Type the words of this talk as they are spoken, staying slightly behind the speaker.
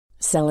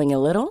Selling a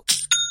little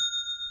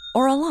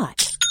or a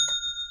lot?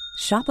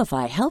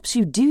 Shopify helps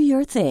you do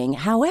your thing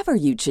however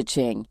you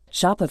cha-ching.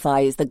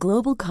 Shopify is the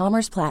global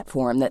commerce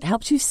platform that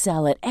helps you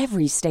sell at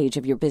every stage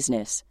of your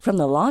business. From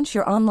the launch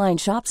your online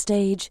shop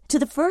stage to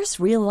the first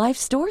real-life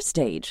store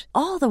stage,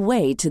 all the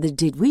way to the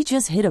did we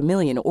just hit a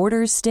million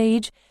orders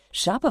stage.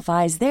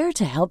 Shopify is there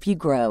to help you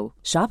grow.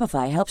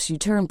 Shopify helps you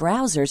turn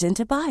browsers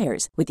into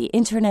buyers with the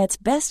internet's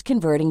best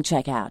converting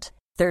checkout.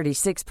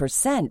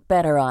 36%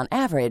 better on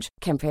average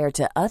compared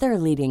to other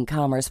leading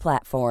commerce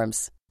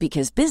platforms.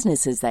 Because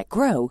businesses that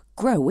grow,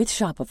 grow with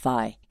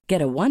Shopify.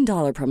 Get a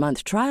 $1 per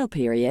month trial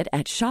period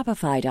at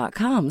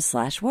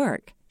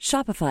shopify.com/work.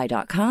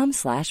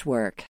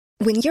 Shopify.com/work.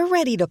 When you're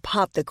ready to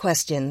pop the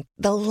question,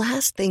 the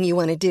last thing you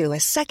want to do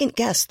is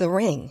second-guess the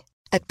ring.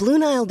 At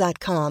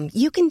BlueNile.com,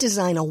 you can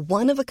design a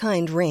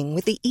one-of-a-kind ring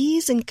with the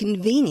ease and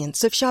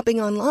convenience of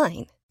shopping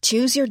online.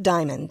 Choose your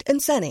diamond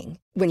and setting.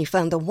 When you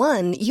find the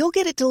one, you'll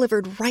get it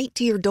delivered right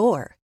to your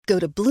door. Go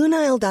to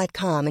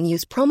BlueNile.com and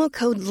use promo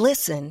code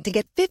LISTEN to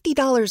get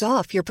 $50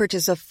 off your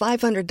purchase of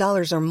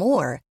 $500 or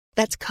more.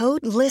 That's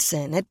code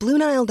LISTEN at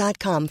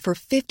BlueNile.com for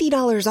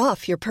 $50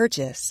 off your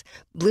purchase.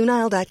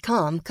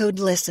 BlueNile.com, code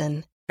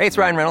LISTEN. Hey, it's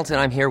Ryan Reynolds,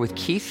 and I'm here with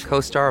Keith,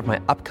 co-star of my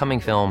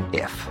upcoming film,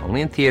 If,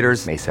 only in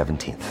theaters May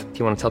 17th. Do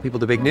you want to tell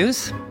people the big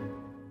news?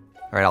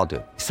 All right, I'll do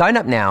it. Sign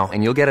up now and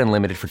you'll get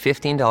unlimited for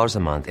 $15 a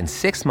month and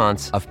 6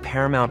 months of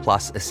Paramount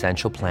Plus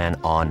Essential Plan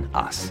on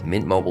us.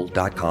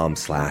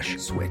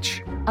 MintMobile.com/switch.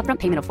 Upfront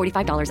payment of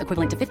 $45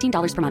 equivalent to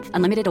 $15 per month.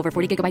 Unlimited over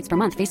 40 gigabytes per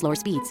month. Face lower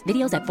speeds.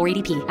 Videos at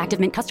 480p. Active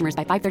Mint customers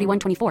by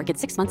 531.24 get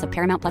 6 months of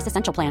Paramount Plus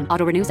Essential Plan.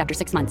 Auto renews after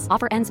 6 months.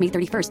 Offer ends May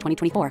 31st,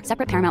 2024.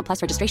 Separate Paramount Plus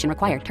registration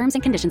required. Terms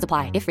and conditions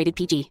apply if rated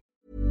PG.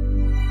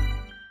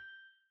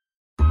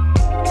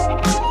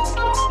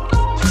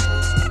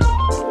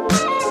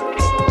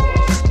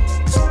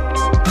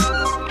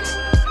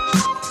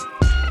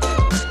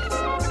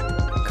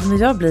 Kommer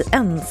jag bli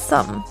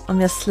ensam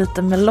om jag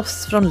sliter mig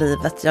loss från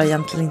livet jag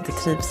egentligen inte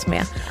trivs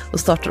med och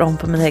startar om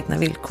på mina egna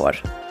villkor?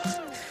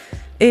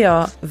 Är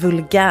jag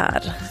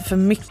vulgär, för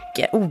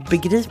mycket,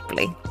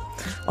 obegriplig?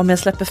 Om jag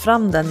släpper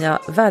fram den jag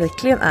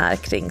verkligen är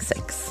kring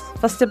sex,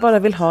 fast jag bara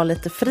vill ha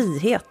lite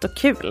frihet och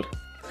kul?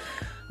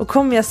 Och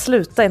kommer jag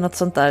sluta i något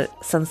sånt där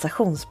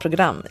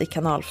sensationsprogram i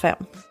kanal 5?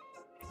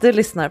 Du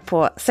lyssnar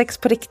på Sex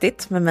på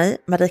riktigt med mig,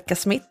 Marika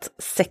Smith,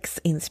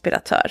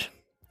 sexinspiratör.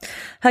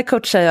 Här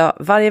coachar jag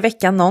varje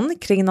vecka någon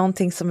kring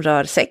någonting som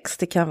rör sex.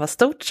 Det kan vara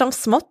stort som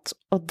smått.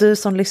 Och du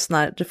som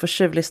lyssnar, du får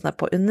tjuvlyssna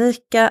på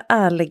unika,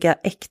 ärliga,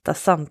 äkta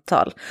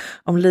samtal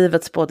om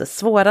livets både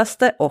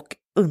svåraste och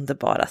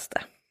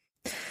underbaraste.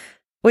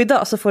 Och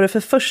idag så får du för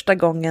första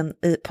gången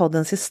i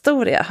poddens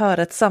historia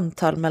höra ett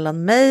samtal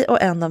mellan mig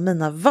och en av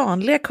mina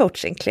vanliga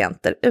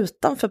coachingklienter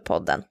utanför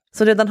podden,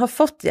 som redan har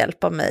fått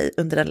hjälp av mig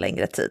under en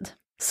längre tid.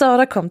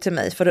 Sara kom till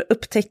mig för att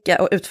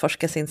upptäcka och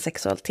utforska sin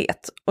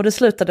sexualitet, och det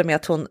slutade med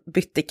att hon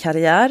bytte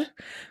karriär,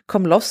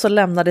 kom loss och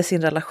lämnade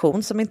sin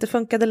relation som inte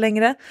funkade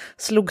längre,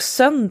 slog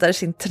sönder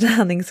sin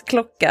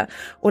träningsklocka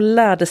och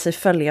lärde sig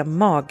följa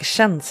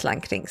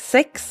magkänslan kring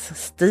sex,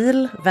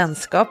 stil,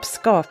 vänskap,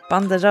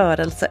 skapande,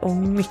 rörelse och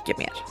mycket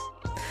mer.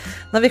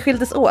 När vi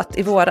skildes åt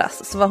i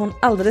våras så var hon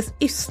alldeles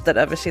yster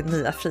över sin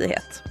nya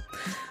frihet.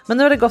 Men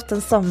nu har det gått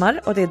en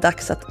sommar och det är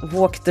dags att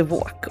walk the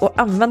walk och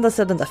använda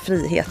sig av den där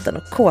friheten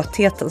och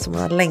kåtheten som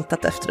hon har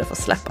längtat efter att få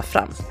släppa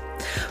fram.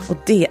 Och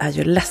det är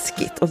ju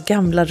läskigt och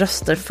gamla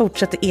röster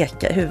fortsätter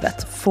eka i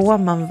huvudet. Får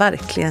man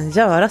verkligen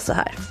göra så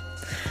här?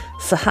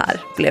 Så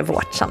här blev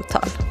vårt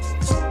samtal.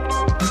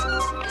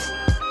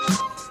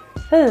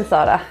 Hej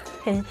Sara.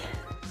 Hej.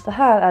 Det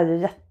här är ju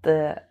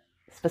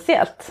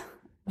jättespeciellt.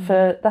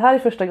 För det här är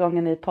första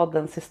gången i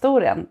poddens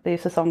historien. Det är ju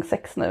säsong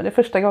 6 nu. Det är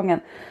första gången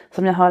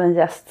som jag har en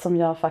gäst som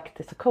jag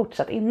faktiskt har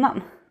coachat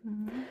innan.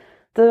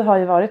 Du har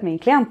ju varit min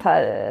klient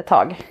här ett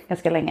tag,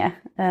 ganska länge.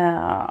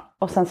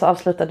 Och sen så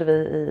avslutade vi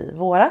i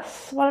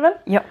våras, var det väl?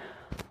 Ja.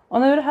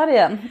 Och nu är det här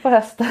igen på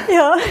hösten.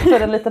 Ja. För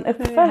en liten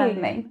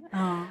uppföljning.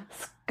 Ja.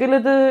 Skulle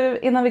du,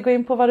 innan vi går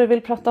in på vad du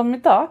vill prata om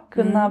idag,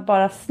 kunna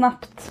bara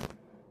snabbt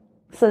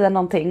säga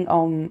någonting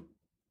om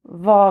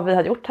vad vi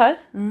har gjort här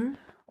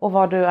och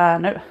var du är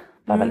nu?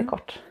 Bara väldigt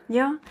kort.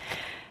 Ja,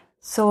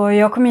 så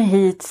jag kom ju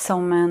hit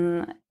som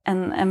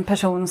en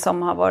person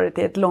som har varit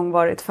i ett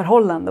långvarigt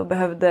förhållande och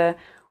behövde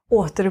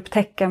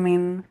återupptäcka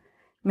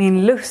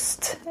min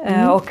lust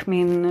och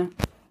min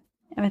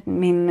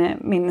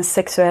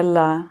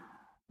sexuella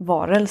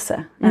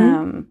varelse.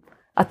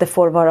 Att det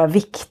får vara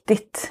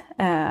viktigt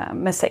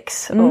med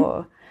sex.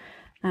 Och,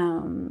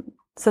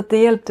 så att det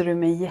hjälpte du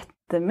mig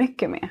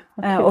jättemycket med.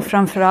 Okay. Och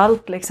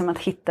framförallt liksom att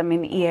hitta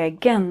min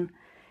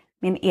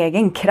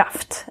egen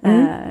kraft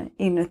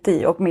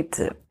inuti och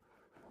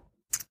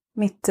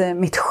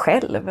mitt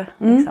själv.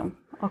 Liksom.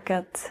 Och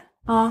att,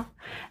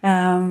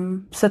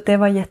 så att det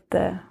var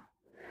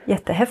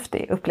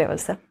jättehäftig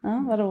upplevelse.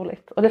 Ja, vad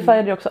roligt. Och det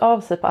färgade ju också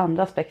av sig på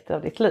andra aspekter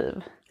av ditt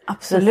liv.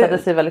 Absolut. Det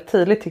visade sig väldigt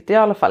tydligt, tyckte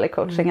jag i alla fall i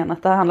coachingen,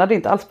 att det handlade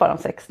inte alls bara om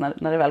sex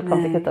när det väl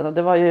kom till kritan.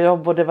 Det var ju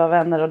jobb och det var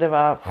vänner och det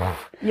var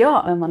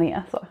vem man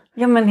är. Så.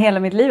 Ja, men hela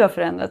mitt liv har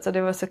förändrats och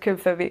det var så kul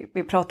för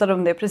vi pratade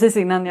om det precis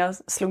innan jag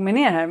slog mig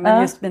ner här.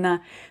 Men just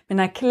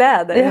mina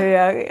kläder,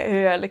 hur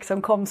jag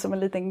liksom kom som en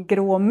liten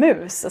grå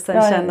mus och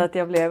sen kände att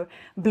jag blev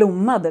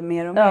blommade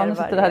mer och mer. Ja, nu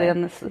sitter det här i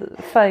en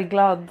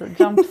färgglad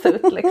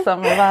jumpsuit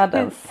liksom med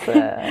världens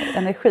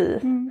energi.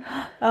 Mm.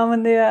 Ja,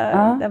 men det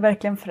har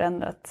verkligen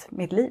förändrat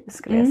mitt liv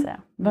skulle jag säga.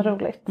 Vad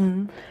roligt.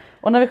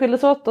 Och när vi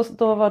skildes åt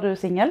då var du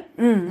singel.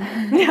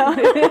 Ja,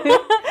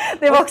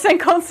 det var också en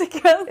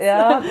konsekvens.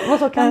 Ja, och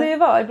så kan det ju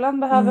vara. Ibland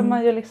behöver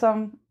man ju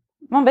liksom,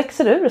 man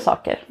växer ur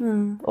saker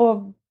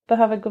och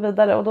behöver gå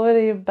vidare och då är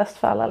det ju bäst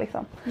för alla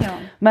liksom. Ja.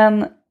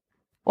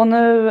 Och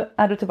nu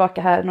är du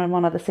tillbaka här några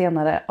månader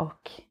senare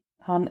och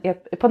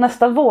är på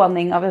nästa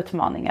våning av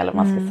utmaning eller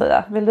vad man ska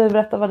säga. Vill du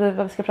berätta vad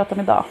vi ska prata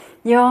om idag?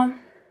 Ja,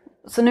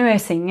 så nu är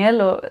jag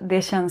singel och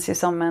det känns ju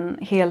som en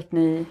helt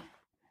ny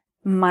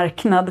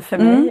marknad för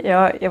mig.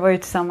 Jag var ju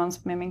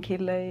tillsammans med min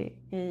kille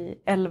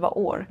i 11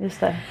 år.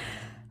 Just det.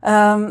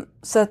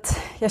 Så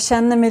att jag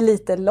känner mig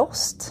lite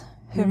lost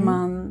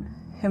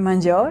hur man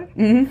gör.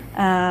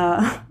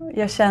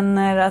 Jag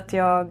känner att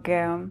jag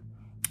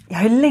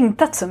har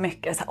längtat så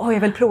mycket. Så, jag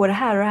vill prova det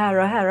här och det här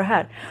och det här och det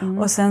här.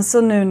 Och sen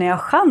så nu när jag har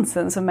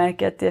chansen så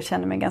märker jag att jag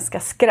känner mig ganska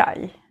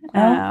skraj.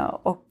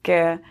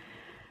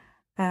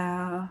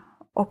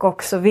 Och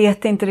också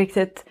vet inte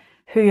riktigt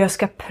hur jag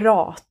ska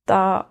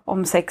prata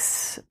om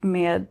sex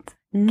med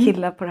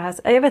killar på det här.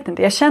 Jag vet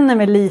inte, jag känner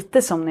mig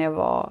lite som när jag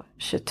var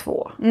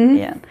 22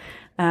 igen.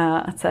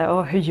 Att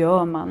säga, hur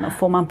gör man och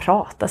får man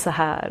prata så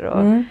här?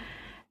 Och,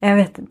 jag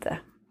vet inte.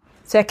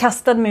 Så jag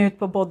kastade mig ut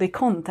på Body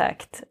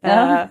Contact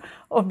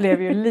och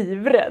blev ju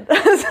livrädd.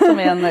 Som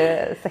är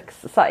en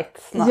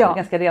sexsajt,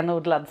 ganska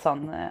renodlad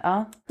sån.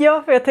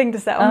 Ja, för jag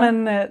tänkte så här,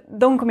 men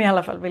de kommer i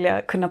alla fall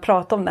vilja kunna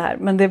prata om det här.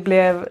 Men det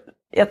blev,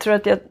 jag tror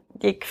att jag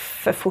gick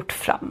för fort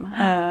fram.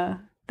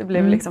 Det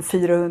blev liksom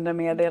 400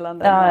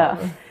 meddelanden.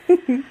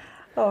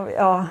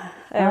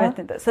 Jag vet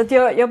inte. Så att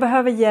jag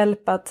behöver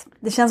hjälp att,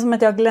 det känns som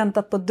att jag har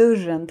gläntat på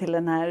dörren till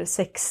den här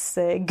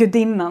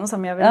sexgudinnan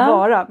som jag vill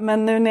vara.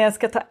 Men nu när jag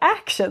ska ta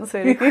action så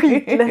är det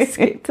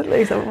skitläskigt.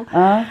 Liksom.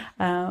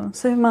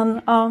 Så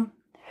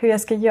hur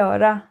jag ska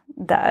göra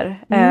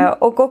där.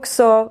 Och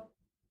också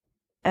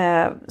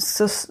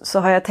så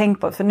har jag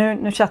tänkt på, för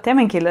nu chattar jag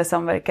med en kille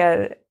som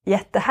verkar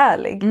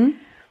jättehärlig.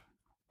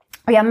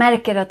 Och jag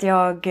märker att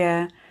jag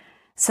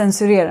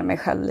censurerar mig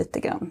själv lite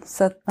grann.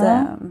 Så att,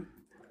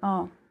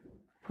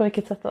 På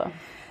vilket sätt då?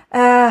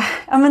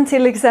 Ja, men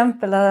till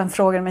exempel att han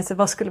frågade mig så,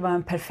 vad skulle vara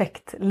en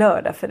perfekt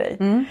lördag för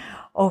dig?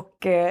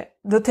 Och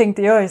då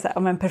tänkte jag ju så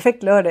här, en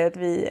perfekt lördag är att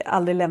vi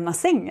aldrig lämnar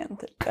sängen.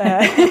 Typ.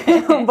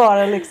 Och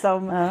bara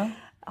liksom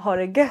ha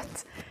det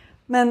gött.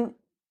 Men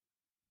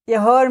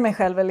jag hör mig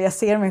själv, eller jag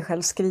ser mig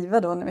själv skriva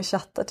då när vi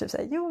chattar. Typ så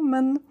här, jo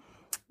men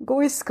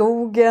gå i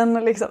skogen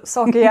och liksom,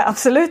 saker jag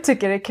absolut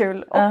tycker är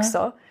kul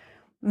också.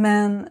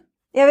 Men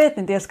jag vet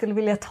inte, jag skulle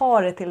vilja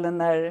ta det till den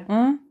där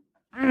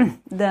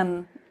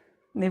den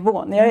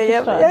nivån. Jag är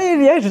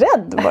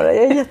rädd bara.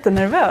 Jag är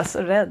jättenervös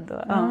och rädd.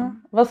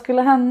 Vad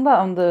skulle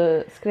hända om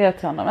du skrev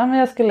till honom? Men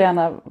jag skulle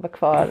gärna vara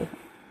kvar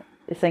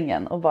i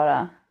sängen och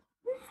bara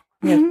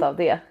njuta av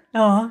det.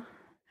 Ja.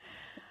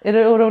 Är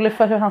du orolig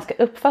för hur han ska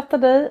uppfatta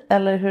dig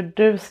eller hur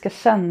du ska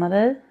känna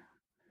dig?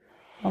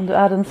 Om du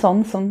är en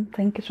sån som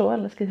tänker så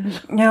eller skriver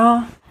så?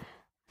 Ja,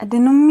 det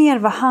är nog mer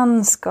vad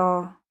han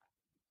ska...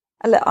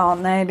 Eller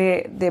nej,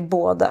 det är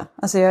båda.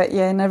 Alltså jag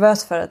är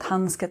nervös för att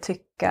han ska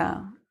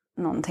tycka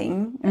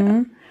någonting.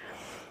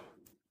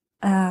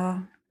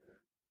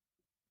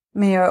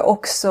 Men jag är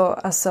också,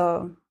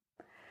 alltså...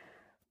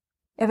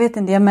 Jag vet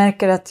inte, jag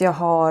märker att jag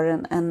har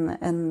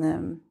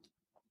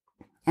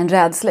en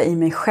rädsla i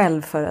mig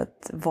själv för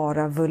att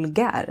vara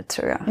vulgär,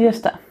 tror jag.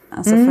 Just det.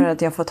 Alltså för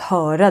att jag har fått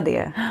höra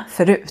det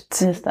förut.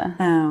 Just det.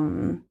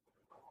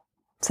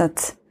 Så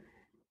att,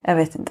 jag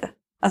vet inte.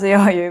 Alltså jag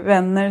har ju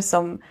vänner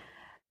som,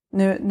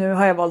 nu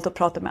har jag valt att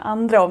prata med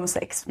andra om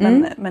sex.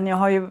 Men jag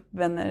har ju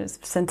vänner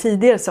sedan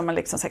tidigare som har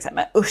liksom sagt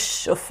men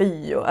usch och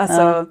fy. Och,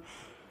 alltså,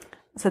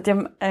 så att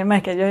jag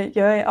märker att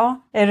jag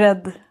är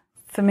rädd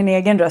för min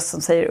egen röst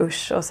som säger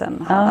usch och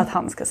sen att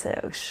han ska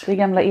säga usch. Det är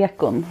gamla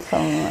ekon som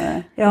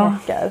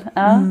ekar.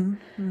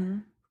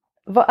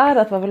 Vad är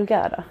det att vara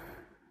vulgär då?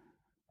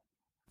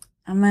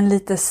 Ja, men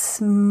lite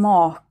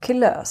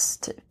smaklös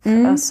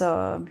typ.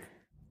 Alltså,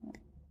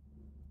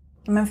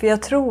 men för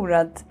jag tror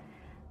att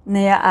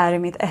när jag är i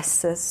mitt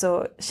esse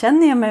så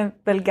känner jag mig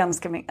väl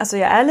ganska mycket. Alltså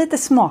jag är lite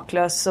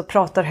smaklös och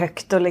pratar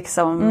högt och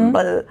liksom.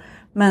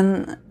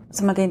 Men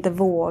som att jag inte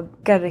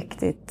vågar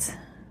riktigt.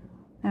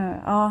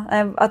 Ja,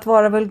 att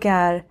vara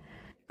vulgär.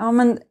 Ja,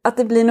 men att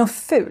det blir något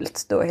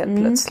fult då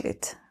helt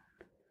plötsligt.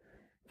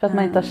 För att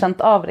man inte har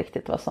känt av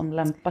riktigt vad som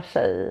lämpar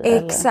sig.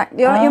 Exakt,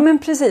 ja men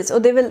precis.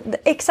 Och det är väl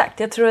exakt,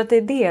 jag tror att det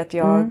är det att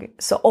jag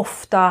så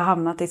ofta har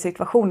hamnat i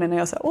situationer när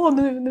jag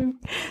säger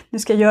nu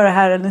ska jag göra det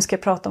här eller nu ska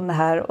jag prata om det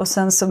här. Och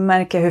sen så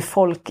märker jag hur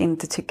folk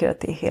inte tycker att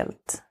det är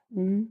helt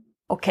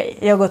okej.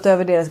 Jag har gått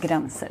över deras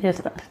gränser.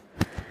 Just det.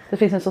 Det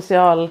finns en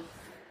social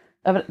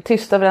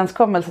tyst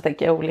överenskommelse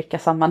tänker jag i olika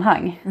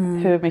sammanhang.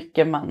 Hur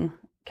mycket man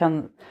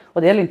kan,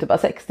 och det gäller inte bara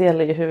sex, det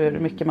gäller ju hur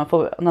mycket man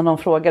får, när någon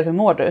frågar hur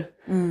mår du?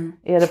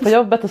 Är det på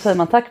jobbet, då säger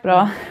man tack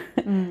bra.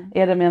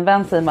 Är det med en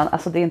vän, säger man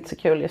alltså det är inte så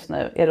kul just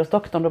nu. Är det hos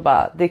doktorn, då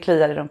bara det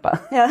kliar i rumpan.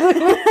 Ja.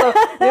 Så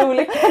det är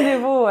olika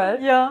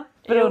nivåer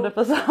beroende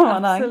på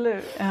sammanhang.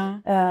 Absolut.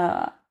 Ja.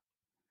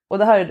 Och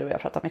det här är du och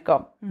jag pratat mycket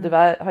om. Du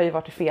har ju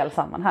varit i fel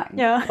sammanhang.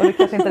 Ja. Och du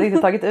kanske inte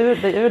riktigt tagit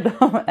dig ur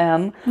dem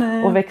än.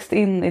 Nej. Och växt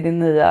in i din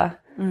nya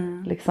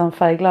liksom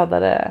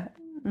färggladare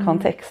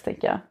kontext,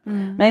 tänker jag.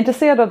 Men jag är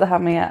intresserad av det här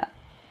med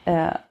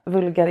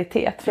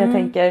vulgaritet. För jag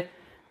tänker,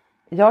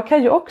 jag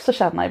kan ju också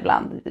känna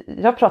ibland,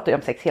 jag pratar ju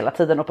om sex hela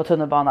tiden och på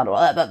tunnelbanan då.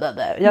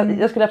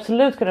 Jag skulle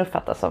absolut kunna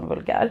uppfattas som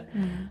vulgär.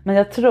 Men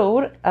jag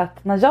tror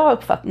att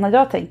när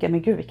jag tänker,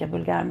 men gud vilken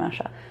vulgär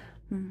människa.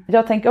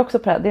 Jag tänker också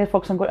på det är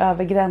folk som går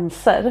över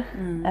gränser.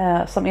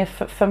 Som är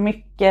för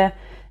mycket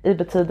i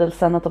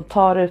betydelsen att de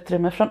tar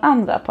utrymme från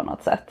andra på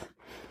något sätt.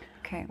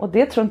 Okay. Och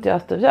det tror inte jag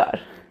att du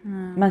gör.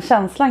 Men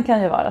känslan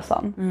kan ju vara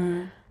sån.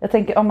 Jag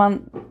tänker,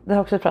 det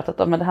har också pratat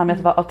om, men det här med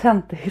att vara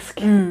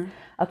autentisk.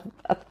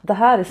 Att det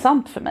här är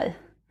sant för mig.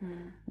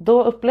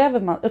 Då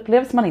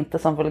upplevs man inte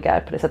som vulgär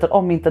på det sättet.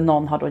 Om inte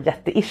någon har då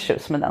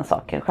jätteissues med den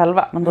saken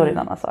själva. Men då är det en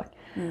annan sak.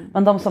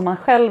 Men de som man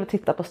själv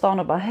tittar på stan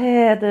och bara,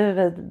 hej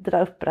du,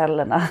 dra upp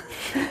brallorna.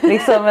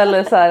 Liksom,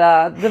 eller så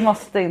här, du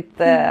måste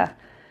inte,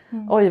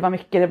 oj vad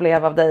mycket det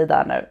blev av dig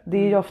där nu. Det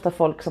är ju ofta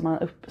folk som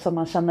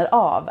man känner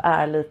av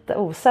är lite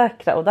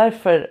osäkra. Och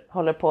därför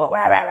håller på,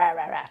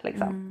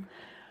 liksom.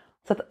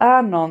 Så att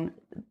är någon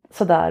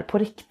sådär på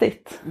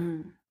riktigt.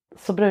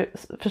 Så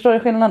förstår du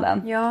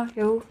skillnaden? Ja,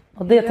 jo.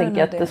 Och det tänker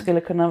jag att du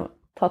skulle kunna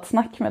ta ett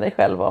snack med dig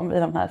själv om i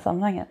de här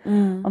sammanhangen.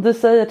 Om du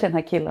säger till den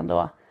här killen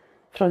då,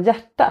 från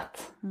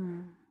hjärtat.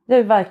 Jag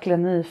är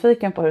verkligen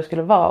nyfiken på hur det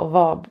skulle vara att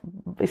vara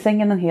i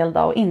sängen en hel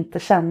dag och inte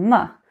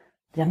känna.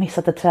 Jag har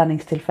missat ett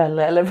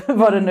träningstillfälle eller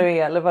vad det nu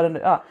är. Eller vad det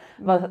nu,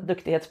 vad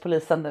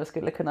duktighetspolisen nu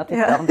skulle kunna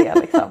tycka om det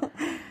liksom.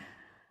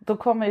 Då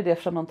kommer ju det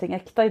från någonting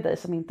äkta i dig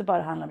som inte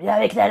bara handlar om jag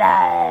vill knulla.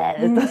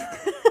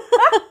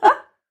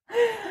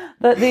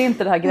 Det är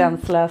inte det här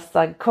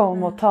gränslösa,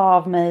 kom och ta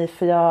av mig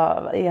för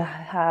jag är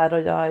här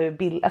och jag är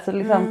billig. Alltså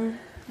liksom,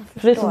 för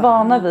vi är så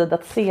vana vid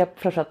att se,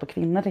 framförallt på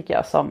kvinnor tycker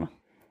jag, som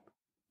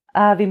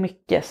är vi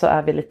mycket så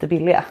är vi lite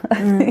billiga.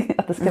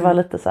 Att det ska vara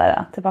lite så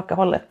här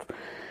tillbakahållet.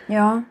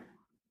 Ja.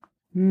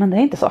 Men det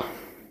är inte så.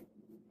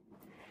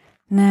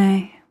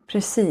 Nej,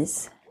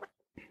 precis.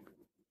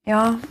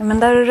 Ja, men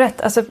där är du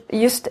rätt. Alltså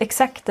just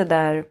exakt det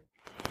där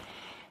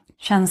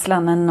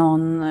känslan när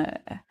någon,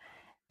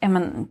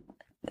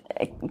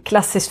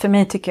 klassiskt för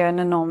mig tycker jag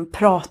när någon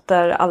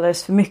pratar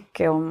alldeles för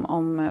mycket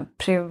om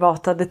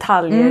privata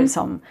detaljer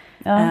som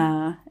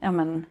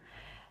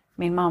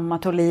min mamma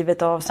tog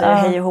livet av sig,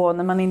 hej och hå,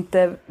 när man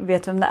inte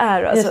vet vem det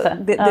är. Alltså,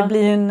 det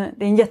blir ju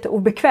det är en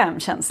jätteobekväm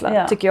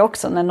känsla tycker jag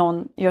också när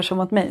någon gör så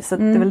mot mig. Så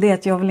det är väl det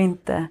att jag vill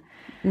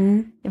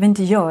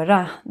inte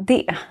göra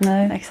det.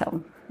 Nej.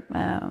 Liksom.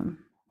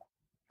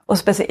 Och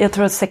jag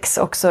tror att sex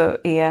också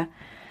är,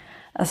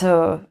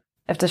 alltså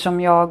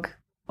eftersom jag,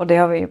 och det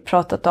har vi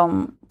pratat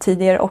om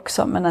tidigare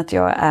också, men att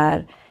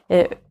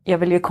jag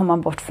vill ju komma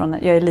bort från,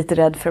 jag är lite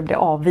rädd för att bli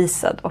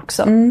avvisad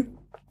också.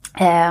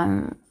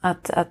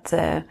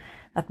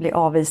 Att bli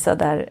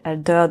avvisad är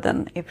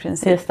döden i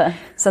princip. Just det.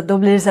 Så då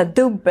blir det så här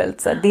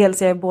dubbelt. Så här,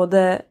 dels är jag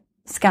både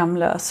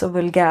skamlös och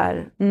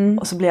vulgär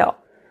och så blir jag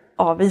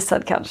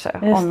avvisad kanske.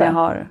 Just om det. jag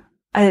har,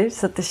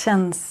 så att det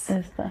känns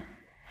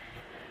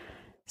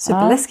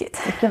superläskigt.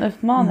 Ja, vilken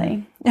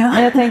utmaning.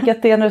 Men jag tänker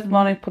att det är en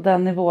utmaning på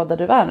den nivå där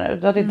du är nu.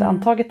 Du hade inte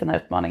antagit den här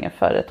utmaningen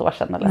för ett år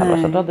sedan eller halvår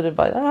sedan. Då hade du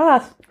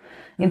bara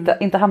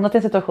inte hamnat i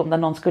en situation där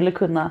någon skulle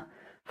kunna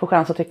få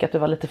chans att tycka att du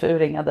var lite för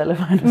urringad eller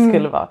vad det nu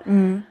skulle vara.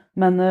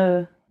 Men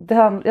nu,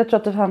 jag tror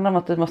att det handlar om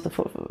att du måste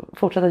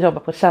fortsätta jobba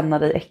på att känna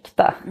dig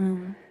äkta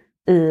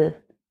i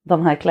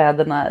de här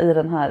kläderna, i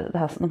de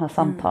här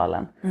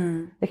samtalen.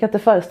 Jag kan inte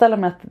föreställa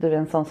mig att du är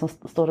en sån som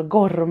står och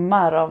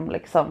gormar om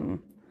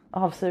liksom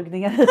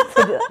avsugningar hit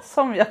och det,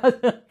 som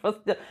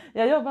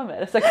jag jobbar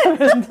med det så jag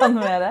kommer undan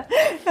med det.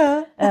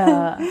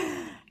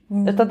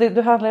 Utan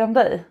det handlar ju om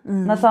dig.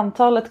 När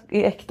samtalet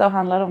är äkta och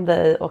handlar om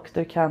dig och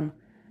du kan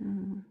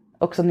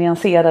också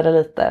nyansera det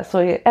lite,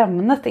 så är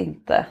ämnet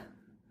inte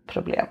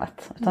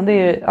problemet. Utan det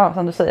är ju,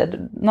 som du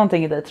säger,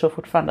 någonting i dig tror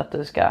fortfarande att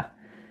du ska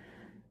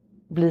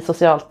bli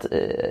socialt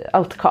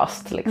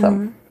outcast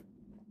liksom.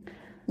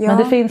 Men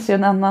det finns ju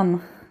en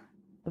annan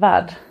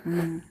värld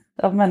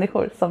av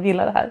människor som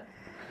gillar det här.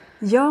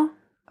 Ja,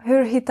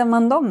 hur hittar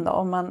man dem då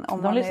om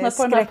man lyssnar är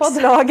på den här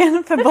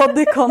skräckslagen för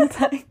body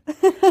contact?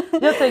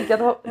 Jag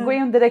tänker att gå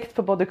in direkt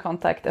på body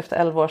contact efter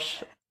 11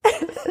 års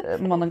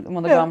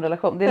monogam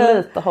relation. Det är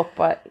lite att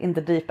hoppa in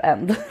the deep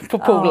end på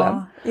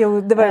poolen.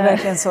 Jo, det var ju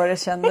verkligen så det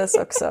kändes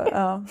också.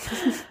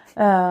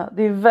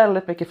 Det är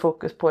väldigt mycket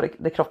fokus på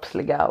det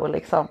kroppsliga och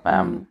liksom,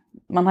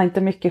 man har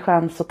inte mycket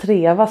chans att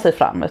treva sig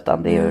fram,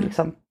 utan det är ju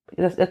liksom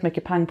rätt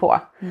mycket pang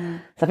på.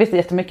 Sen finns det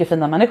jättemycket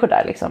fina människor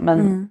där liksom,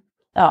 men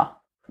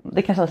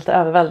det kan kännas lite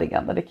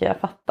överväldigande, det kan jag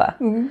fatta.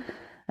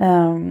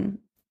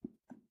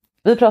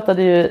 Vi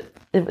pratade ju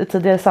i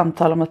tidigare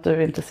samtal om att du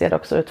är intresserad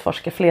också av att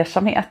utforska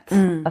flersamhet.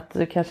 Att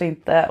du kanske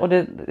inte, och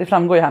det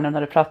framgår ju här nu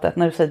när du pratar, att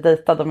när du säger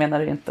dejta då menar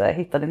du inte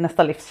hitta din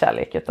nästa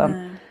livskärlek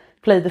utan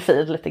play the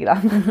field lite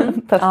grann.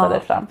 Testa dig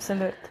fram.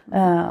 Absolut.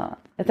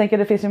 Jag tänker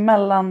det finns ju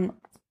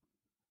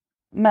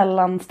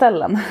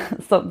mellanställen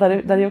där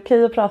det är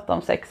okej att prata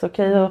om sex,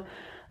 okej att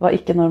vara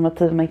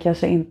icke-normativ men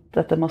kanske inte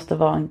att det måste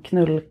vara en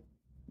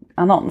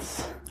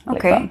knullannons.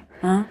 Okej.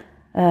 Liksom.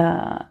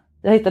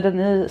 Jag hittade en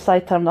ny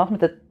sajt häromdagen som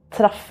heter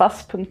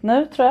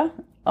traffas.nu tror jag.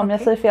 Om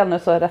jag säger fel nu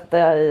så rättar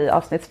jag i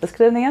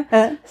avsnittsbeskrivningen.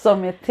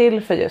 Som är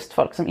till för just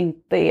folk som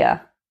inte är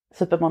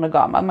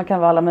supermonogama. Man kan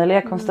vara alla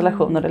möjliga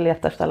konstellationer och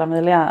leta efter alla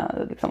möjliga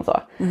liksom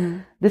så.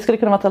 Det skulle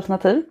kunna vara ett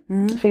alternativ.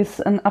 Det finns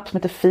en app som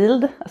heter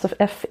Field, alltså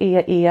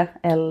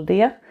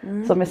F-E-E-L-D,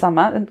 som är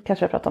samma. Den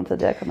kanske jag pratade om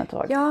tidigare, jag kommer inte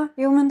ihåg. Ja,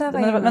 jo men det var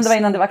men det var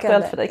innan det var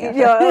aktuellt för dig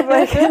kanske. Ja,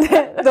 verkligen.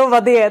 Då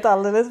var det ett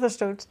alldeles för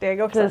stort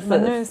steg också. Precis.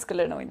 Men nu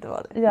skulle det nog inte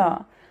vara det.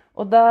 Ja,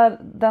 och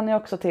den är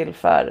också till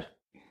för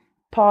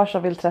par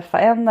som vill träffa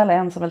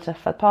en som vill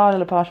träffa ett par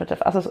eller par som vill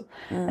träffa. Alltså,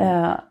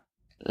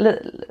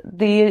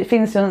 det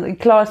finns ju en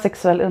klar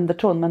sexuell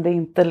underton men det är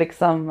inte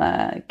liksom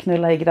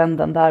knulla i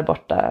gränden där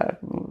borta.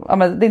 Ja,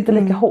 men det är inte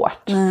lika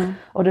hårt.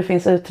 Och det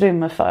finns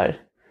utrymme för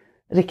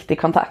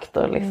riktig kontakt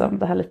och liksom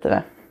det här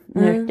lite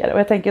mjukare. Och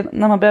jag tänker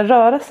när man börjar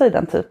röra sig i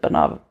den typen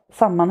av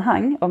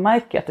sammanhang och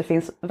märker att det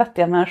finns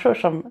vettiga människor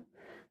som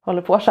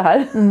håller på så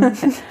här.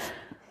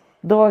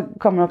 Då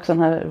kommer också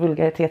den här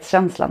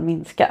vulgaritetskänslan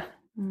minska.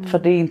 För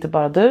det är inte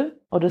bara du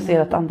och du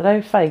ser att andra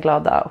är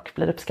färgglada och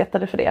blir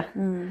uppskattade för det.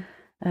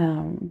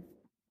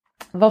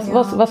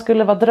 Vad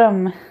skulle vara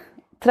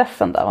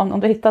drömträffen då? Om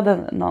du hittade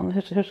någon,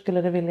 hur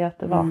skulle du vilja att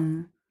det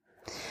var?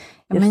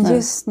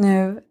 Just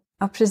nu,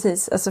 ja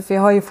precis. Alltså, för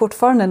jag har ju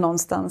fortfarande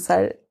någonstans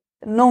här,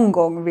 någon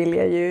gång vill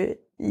jag ju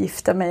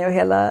gifta mig och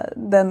hela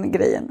den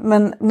grejen.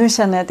 Men nu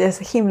känner jag att jag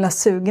är så himla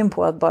sugen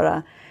på att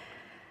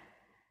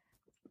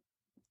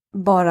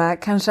bara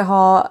kanske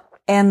ha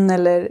 1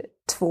 eller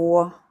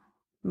 2,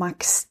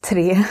 max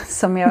 3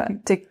 som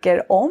jag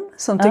tycker om,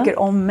 som tycker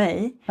om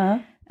mig.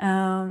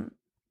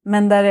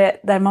 Men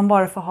där man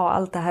bara får ha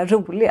allt det här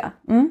roliga.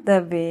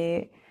 Där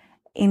det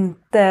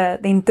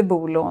är inte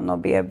bolån och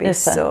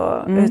bebis.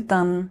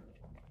 Utan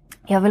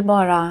jag vill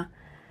bara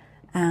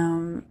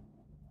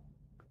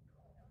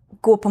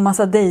gå på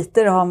massa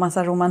dejter och ha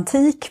massa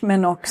romantik.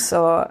 Men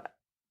också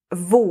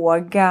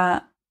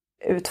våga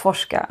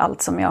utforska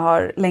allt som jag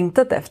har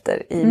längtat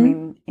efter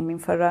i min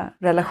förra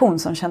relation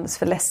som kändes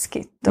för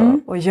läskigt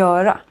att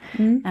göra.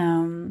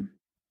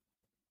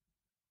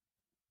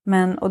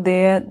 Men och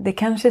det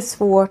kanske är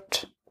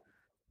svårt,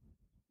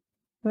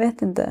 jag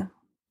vet inte.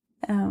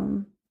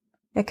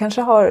 Jag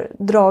kanske har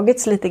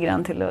dragits lite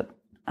grann till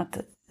att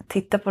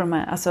titta på de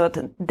här, alltså att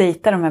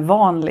dejta de här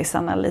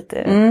vanlisarna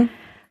lite.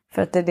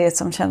 För att det är det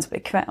som känns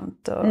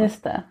bekvämt. Och,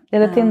 just det. Är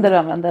det Tinder du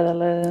använder?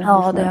 Eller?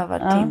 Ja, det har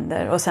varit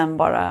Tinder. Och sen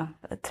bara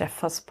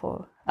träffas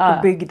på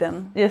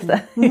bygden. Just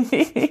det.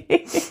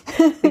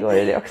 Det går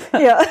ju det också.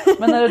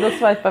 Men när du då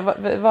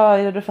swipar, vad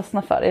är det du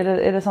fastnar för?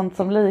 Är det sånt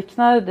som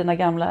liknar dina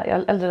gamla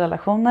äldre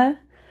relationer?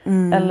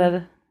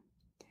 Eller?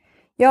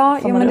 Ja,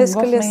 men det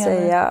skulle jag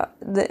säga.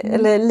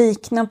 Eller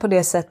liknar på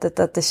det sättet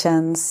att det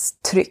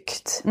känns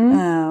tryggt.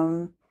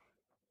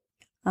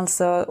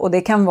 Alltså, och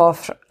det kan vara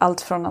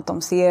allt från att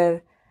de ser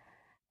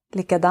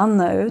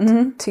likadana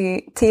ut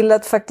till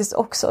att faktiskt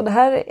också, det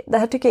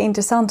här tycker jag är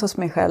intressant hos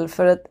mig själv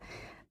för att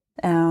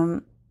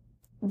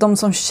de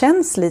som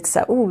känns lite så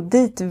här,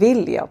 dit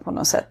vill jag på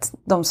något sätt,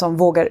 de som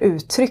vågar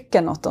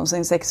uttrycka något om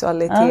sin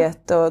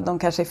sexualitet och de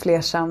kanske är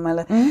flersamma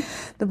eller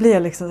då blir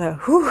jag liksom så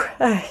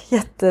här,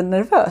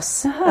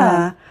 jättenervös.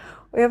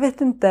 Och jag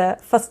vet inte,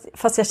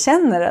 fast jag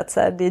känner att så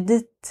här, det är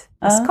dit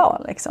jag ska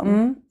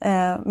liksom.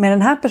 Med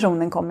den här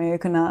personen kommer jag ju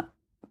kunna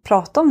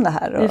prata om det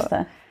här. Och, just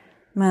det.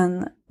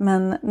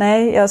 Men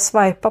nej, jag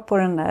swipar på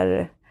den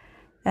där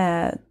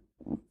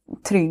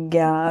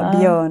trygga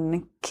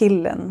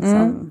björnkillen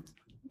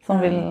som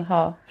vill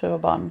ha fru och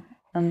barn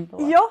ändå.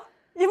 Ja,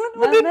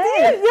 men det är det,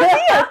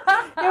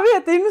 jag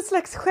vet, det är någon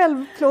slags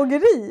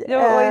självplågeri.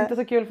 Ja, och inte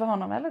så kul för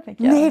honom heller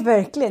tänker jag. Nej,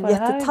 verkligen,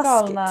 jättetaskigt. Det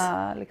här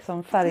galna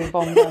liksom,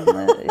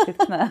 färgbomben i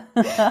sitt knä.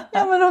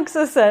 Ja, men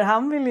också så här,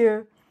 han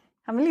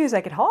vill ju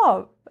säkert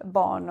ha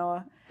barn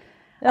och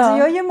alltså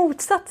jag gör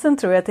motsatsen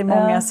tror jag till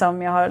många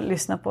som jag har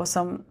lyssnat på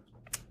som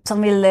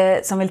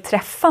vill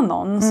träffa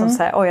någon som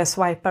säger, jag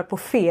swipar på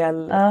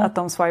fel, att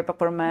de swipar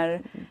på de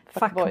här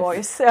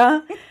fuckboys.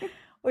 Ja.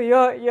 Och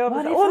jag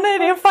nej,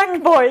 det är en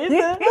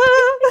fuckboy.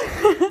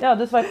 Ja,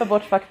 du swipar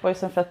bort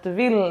fuckboysen för att du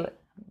vill,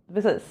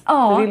 precis,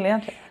 du vill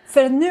egentligen.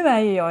 För nu är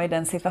ju jag i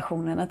den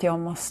situationen att jag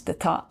måste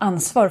ta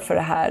ansvar för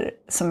det här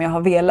som jag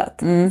har velat.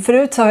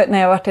 Förut när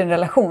jag varit i en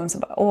relation så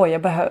bara,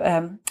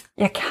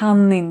 jag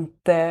kan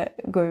inte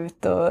gå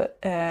ut och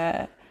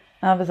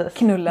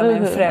knulla med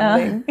en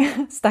främling.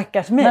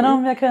 Stackars mig. Men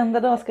om jag kunde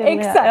då skulle jag.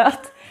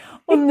 Exakt.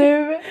 Och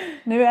nu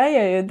är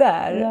jag ju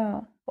där.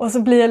 Ja. Och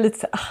så blir jag lite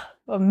så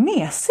vad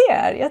mesig jag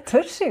är. Jag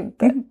törs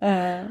inte.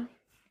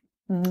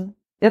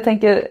 Jag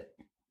tänker,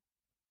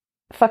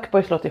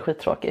 fuckboys låter ju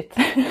skittråkigt.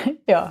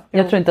 Ja,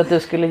 Jag tror inte att du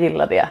skulle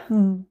gilla det.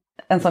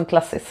 En sån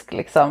klassisk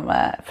liksom,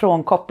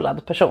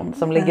 frånkopplad person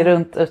som ligger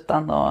runt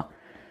utan att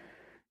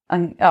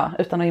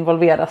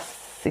involvera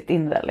sitt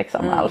inre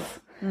liksom, alls.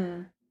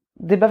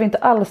 Det behöver inte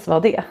alls vara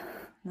det.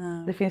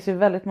 Det finns ju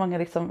väldigt många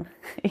liksom,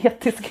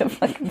 etiska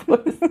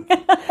fuckboys.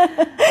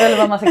 Eller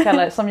vad man ska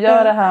kalla det. Som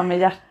gör det här med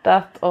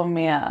hjärtat och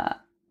med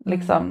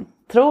liksom,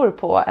 tror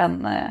på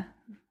en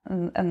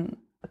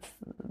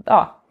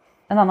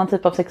annan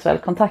typ av sexuell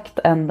kontakt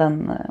än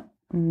den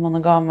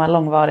monogama,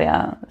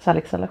 långvariga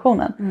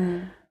kärleksrelationen.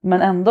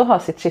 Men ändå ha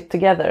sitt shit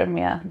together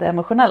med det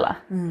emotionella.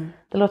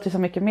 Det låter ju så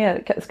mycket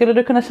mer. Skulle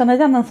du kunna känna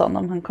igen en sån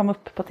om han kom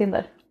upp på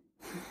Tinder?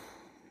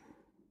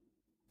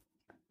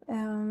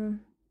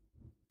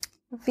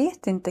 Jag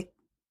vet inte.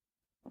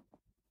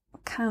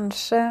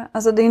 Kanske.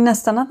 Alltså det är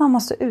nästan att man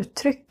måste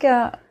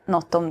uttrycka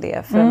något om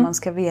det för att man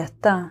ska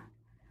veta.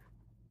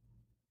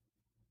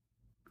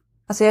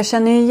 Alltså jag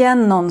känner ju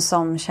igen någon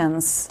som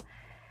känns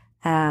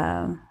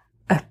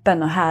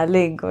öppen och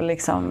härlig. Och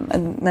liksom,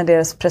 när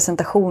deras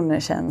presentationer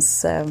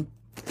känns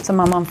som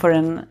att man får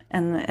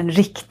en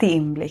riktig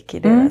inblick i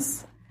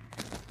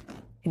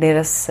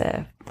deras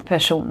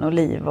person och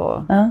liv.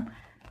 Och,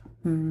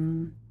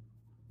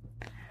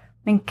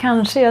 Men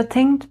kanske jag har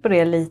tänkt på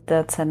det lite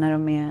att sen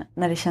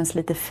när det känns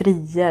lite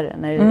friare.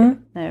 När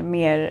det är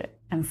mer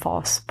en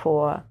fas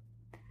på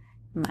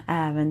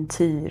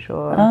äventyr.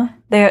 Och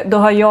då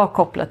har jag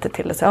kopplat det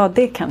till att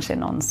det kanske är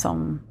någon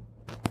som...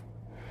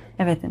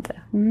 Jag vet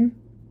inte.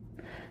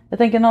 Jag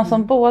tänker någon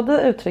som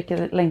både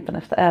uttrycker längtan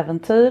efter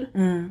äventyr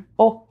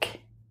och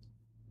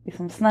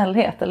liksom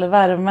snällhet eller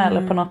värme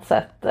eller på något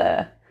sätt...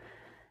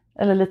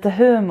 Eller lite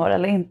humor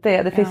eller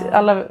inte. Det finns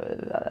alla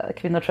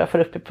kvinnor tror jag får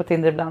upp på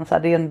Tinder ibland så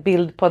här, det är en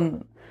bild på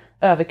en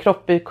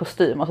överkropp i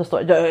kostym och så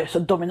står jag är så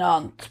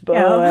dominant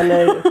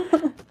eller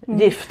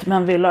gift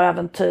men vill ha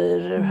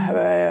äventyr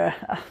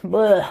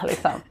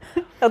liksom.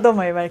 Ja, de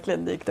har ju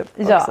verkligen dykt upp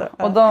också.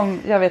 Ja, och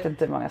jag vet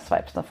inte hur många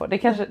swipes de får. Det är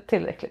kanske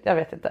tillräckligt, jag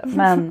vet inte.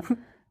 Men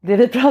det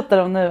vi pratar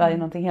om nu är ju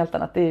någonting helt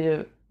annat. Det är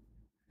ju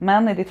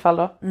män i ditt fall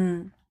då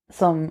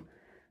som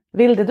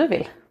vill det du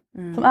vill.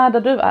 Som är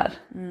där du är.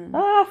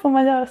 Får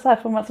man göra så här?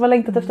 Som har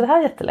längtat efter det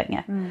här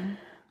jättelänge.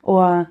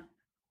 Och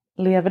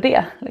lever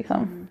det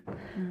liksom.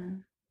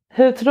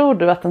 Hur tror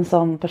du att en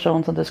sån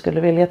person som du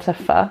skulle vilja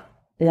träffa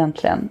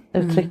egentligen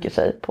uttrycker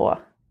sig på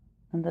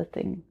en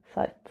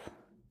dating-sajt?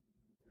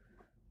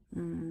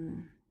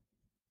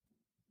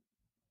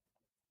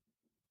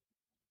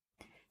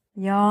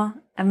 Ja,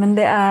 men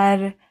det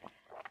är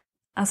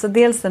alltså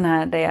dels den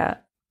här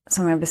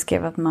som jag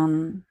beskrev att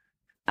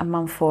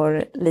man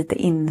får lite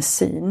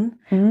insyn.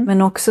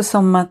 Men också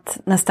som att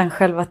nästan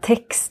själva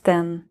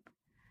texten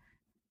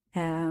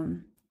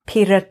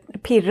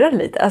pirrar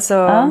lite. Alltså,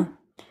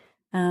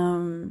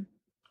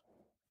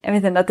 jag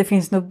vet inte, att det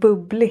finns något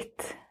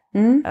bubbligt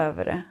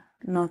över det.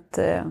 Något...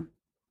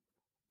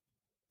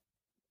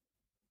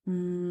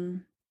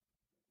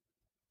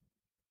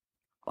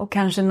 och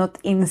kanske något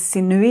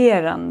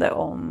insinuerande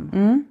om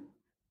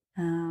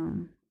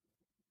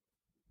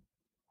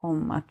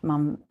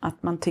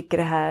att man tycker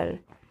det här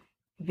är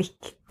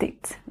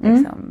viktigt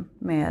liksom,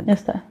 med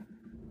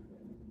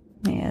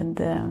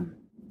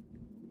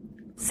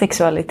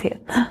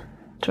sexualitet,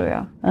 tror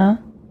jag.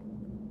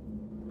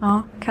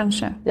 Ja,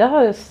 kanske. Jag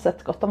har ju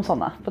sett gott om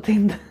sådana på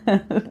Tinder.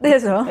 Det är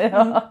så?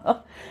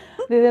 Ja.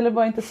 Det gäller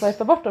bara inte att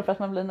swipa bort dem för att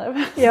man blir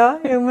nervös. Ja,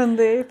 men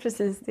det är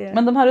precis det.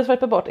 Men de här du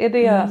swipar bort, är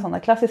det sådana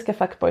klassiska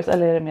fuckboys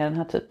eller är det mer den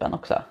här typen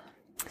också?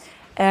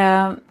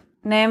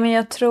 Nej, men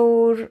jag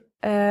tror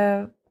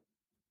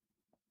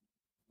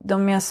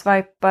de jag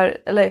swipar,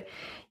 eller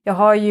jag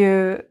har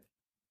ju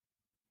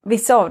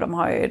vissa av dem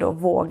har jag ju då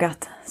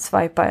vågat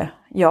swipa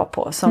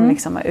på som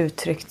liksom har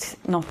uttryckt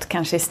något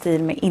kanske i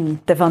stil med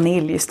inte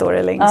vanilj står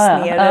det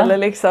längst ner eller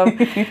liksom.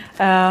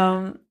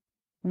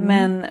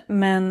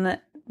 Men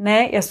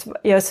nej,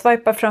 jag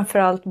swipar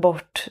framförallt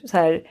bort så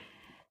här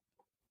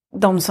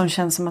de som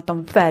känns som att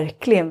de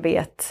verkligen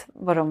vet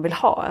vad de vill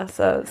ha.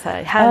 Alltså så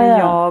här är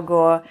jag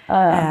och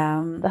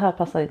det här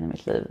passar in i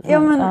mitt liv. Ja,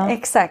 men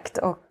exakt,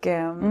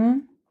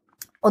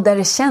 och där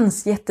det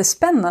känns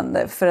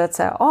jättespännande för att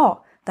säga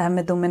det här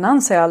med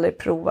dominans har jag aldrig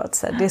provat,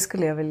 så här, det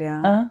skulle jag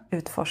vilja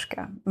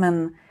utforska.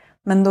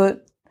 Men då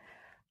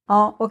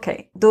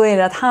okej. Då är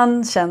det att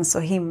han känns så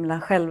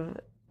himla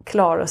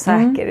självklar och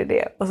säker i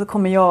det. Och så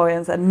kommer jag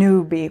en så här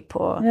newbie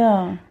på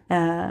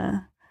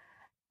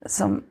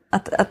som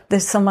att det är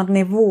som att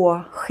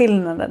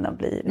nivåskillnaderna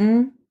blir.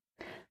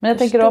 Men jag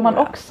tänker om man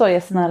också är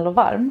snäll och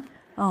varm,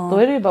 då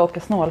är det ju bara att åka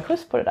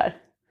snålskjuts på det där.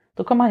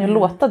 Då kommer han ju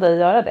låta dig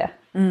göra det.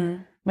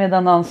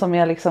 Medan någon som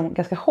är liksom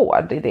ganska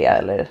hård i det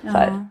eller så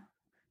här,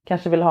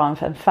 kanske vill ha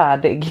en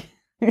färdig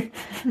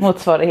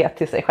motsvarighet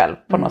till sig själv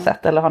på något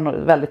sätt. Eller har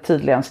något väldigt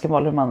tydliga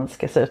önskemål hur man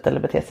ska se ut eller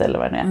bete sig eller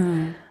vad det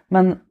är.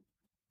 Men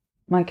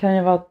man kan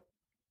ju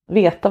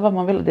veta vad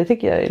man vill. Det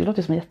tycker jag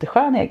låter som en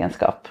jätteskön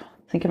egenskap.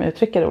 Sen kan man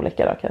uttrycka det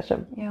olika då kanske.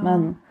 Ja.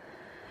 Men...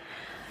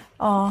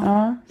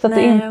 Ja. Så att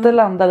det inte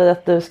landar i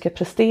att du ska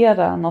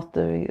prestera något.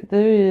 Du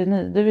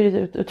är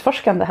ju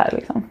utforskande här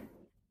liksom.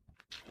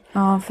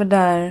 Ja, för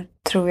där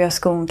tror jag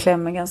skon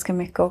klämmer ganska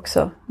mycket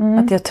också.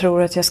 Att jag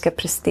tror att jag ska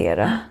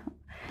prestera.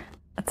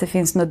 Att det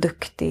finns något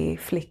duktig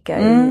flicka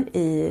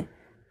i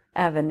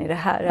även i det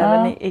här.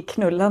 Även i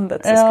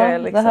knullandet så ska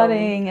jag liksom... det här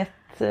är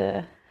inget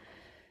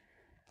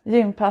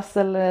gympass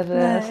eller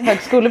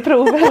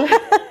högskoleprov eller...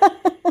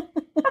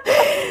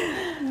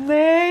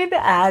 Nej, det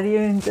är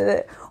ju inte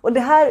det. Och det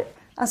här,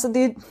 alltså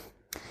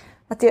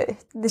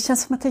det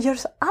känns som att jag gör det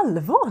så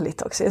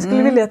allvarligt också. Jag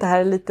skulle vilja att det här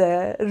är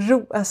lite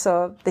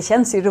alltså det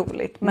känns ju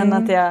roligt. Men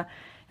att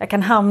jag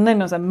kan hamna i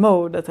någon sån här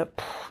mode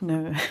att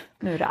nu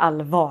är det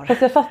allvar.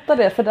 Fast jag fattar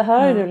det, för det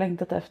här har du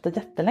längtat efter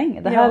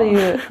jättelänge. Det här är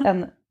ju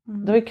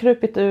du har ju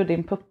krupit ur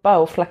din puppa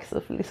och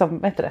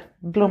liksom,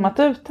 blommat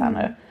ut här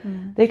nu.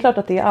 Det är klart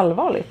att det är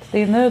allvarligt. Det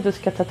är nu du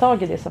ska ta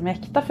tag i det som är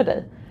äkta för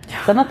dig.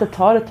 Sen att det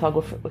tar ett tag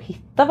att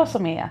hitta vad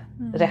som är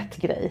rätt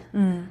grej.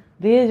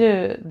 Det är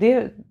ju,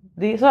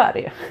 så är det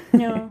ju.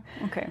 Ja,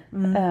 okay.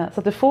 Så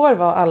att det får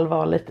vara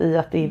allvarligt i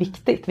att det är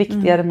viktigt.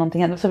 Viktigare än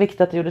någonting annat. Så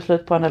viktigt att du gjorde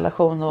slut på en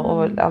relation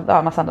och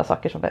massa andra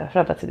saker som har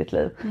förändrats i ditt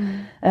liv.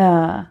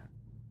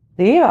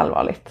 Det är ju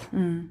allvarligt.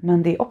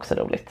 Men det är också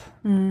roligt.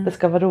 Det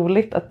ska vara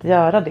roligt att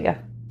göra det.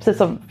 Precis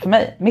som för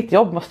mig. Mitt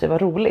jobb måste ju vara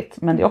roligt.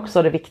 Men det är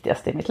också det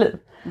viktigaste i mitt liv.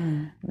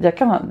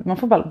 Man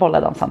får bara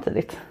bolla dem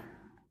samtidigt.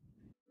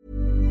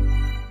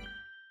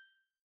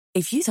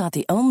 If you thought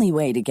the only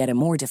way to get a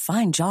more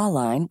defined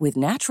jawline with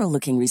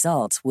natural-looking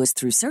results was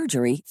through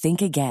surgery,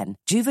 think again.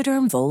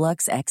 Juvederm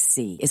Volux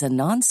XC is a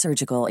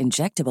non-surgical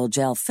injectable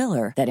gel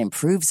filler that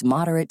improves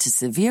moderate to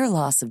severe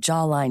loss of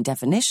jawline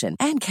definition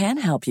and can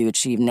help you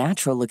achieve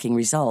natural-looking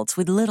results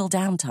with little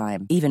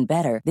downtime. Even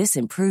better, this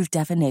improved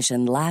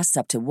definition lasts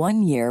up to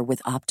 1 year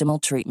with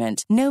optimal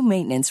treatment. No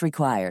maintenance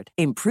required.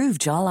 Improve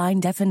jawline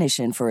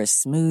definition for a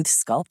smooth,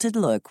 sculpted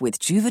look with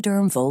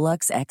Juvederm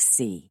Volux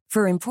XC.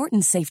 For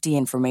important safety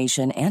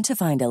information and to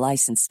find a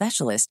licensed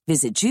specialist,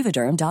 visit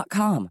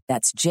Juvederm.com.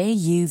 That's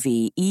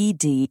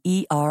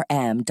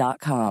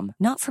JUVEDERM.com.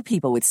 Not for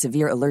people with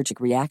severe allergic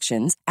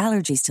reactions,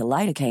 allergies to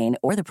lidocaine,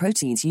 or the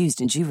proteins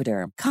used in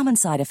Juvederm. Common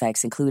side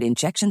effects include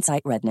injection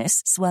site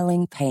redness,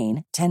 swelling,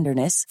 pain,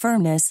 tenderness,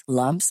 firmness,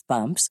 lumps,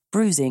 bumps,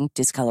 bruising,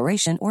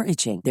 discoloration, or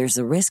itching. There's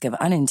a risk of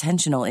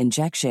unintentional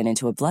injection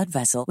into a blood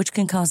vessel, which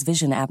can cause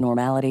vision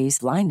abnormalities,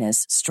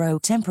 blindness,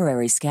 stroke,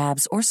 temporary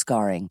scabs, or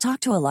scarring.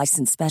 Talk to a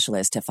licensed specialist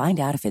to find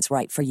out if it's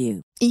right for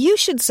you. You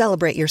should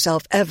celebrate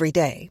yourself every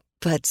day,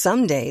 but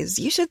some days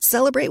you should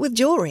celebrate with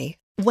jewelry.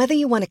 Whether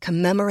you want to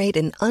commemorate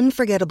an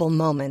unforgettable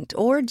moment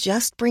or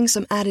just bring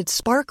some added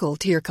sparkle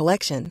to your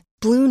collection,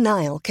 Blue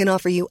Nile can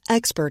offer you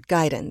expert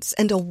guidance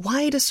and a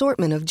wide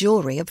assortment of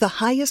jewelry of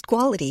the highest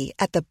quality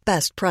at the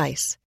best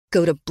price.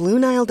 Go to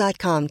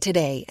BlueNile.com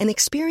today and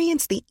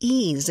experience the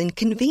ease and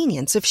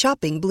convenience of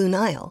shopping Blue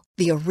Nile,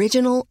 the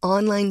original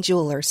online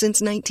jeweler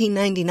since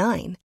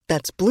 1999.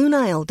 That's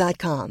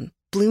BlueNile.com.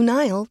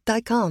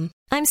 BlueNile.com.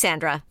 I'm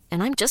Sandra,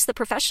 and I'm just the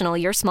professional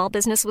your small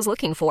business was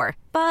looking for.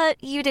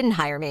 But you didn't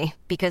hire me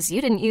because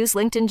you didn't use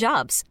LinkedIn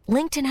Jobs.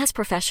 LinkedIn has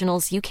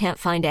professionals you can't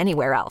find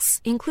anywhere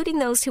else, including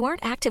those who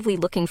aren't actively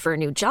looking for a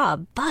new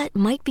job, but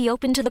might be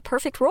open to the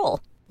perfect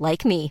role,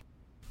 like me.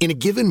 In a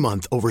given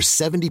month, over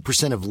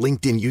 70% of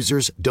LinkedIn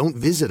users don't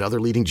visit other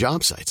leading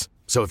job sites.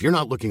 So if you're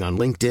not looking on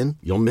LinkedIn,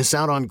 you'll miss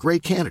out on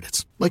great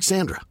candidates like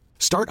Sandra.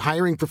 Start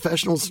hiring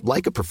professionals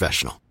like a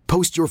professional.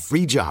 Post your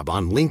free job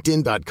on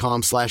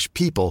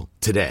linkedin.com/people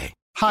today.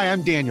 Hi,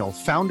 I'm Daniel,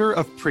 founder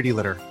of Pretty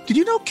Litter. Did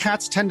you know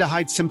cats tend to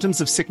hide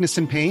symptoms of sickness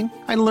and pain?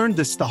 I learned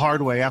this the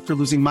hard way after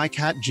losing my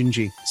cat,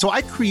 Gingy. So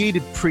I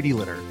created Pretty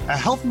Litter, a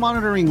health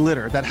monitoring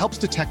litter that helps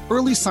detect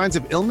early signs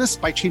of illness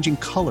by changing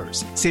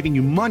colors, saving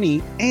you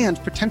money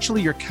and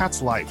potentially your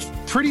cat's life.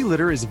 Pretty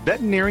Litter is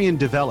veterinarian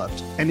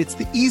developed, and it's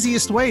the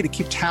easiest way to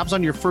keep tabs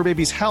on your fur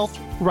baby's health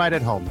right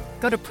at home.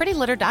 Go to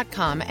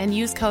prettylitter.com and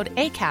use code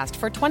ACAST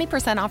for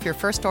 20% off your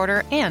first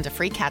order and a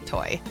free cat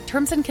toy.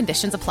 Terms and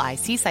conditions apply.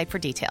 See site for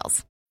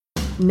details.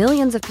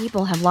 Millions of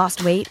people have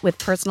lost weight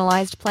with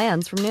personalized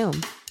plans from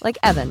Noom. Like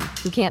Evan,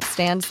 who can't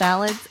stand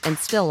salads and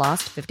still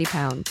lost 50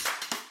 pounds.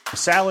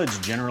 Salads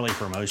generally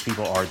for most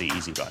people are the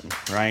easy button,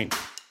 right?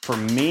 For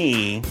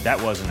me,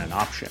 that wasn't an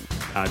option.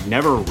 I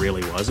never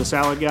really was a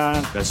salad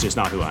guy. That's just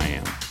not who I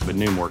am. But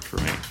Noom worked for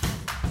me.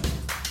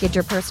 Get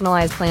your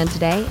personalized plan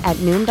today at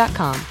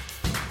Noom.com.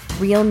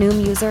 Real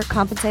Noom user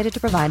compensated to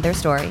provide their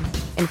story.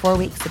 In 4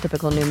 weeks, the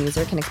typical Noom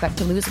user can expect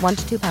to lose 1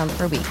 to 2 pounds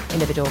per week.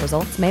 Individual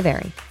results may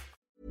vary.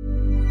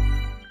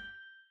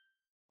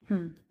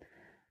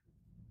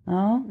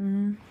 Ja.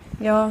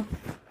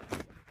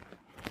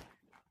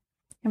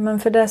 Ja, men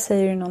för där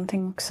säger du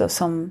någonting också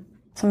som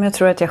jag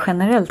tror att jag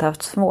generellt har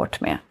haft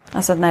svårt med.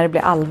 Alltså när det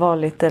blir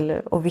allvarligt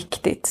och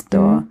viktigt,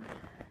 då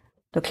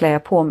klär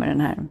jag på mig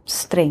den här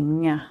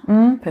stränga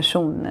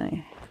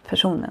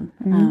personen.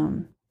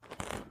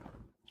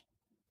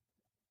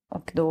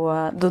 Och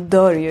då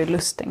dör ju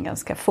lusten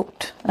ganska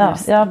fort.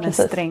 När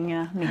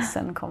stränga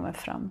nissen kommer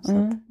fram. Så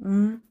att,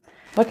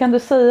 Vad kan du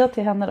säga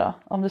till henne då?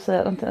 Om du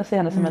ser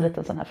henne som en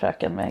liten sån här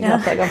fröken med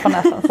glasögon på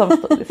näsan som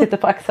sitter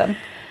på axeln.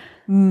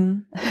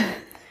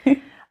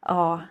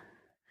 Ja.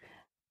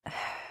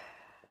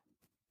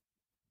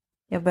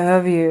 Jag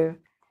behöver ju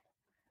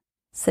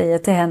säga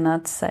till henne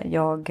att så här,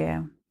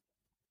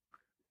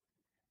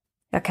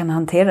 jag kan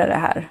hantera det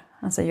här.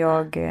 Alltså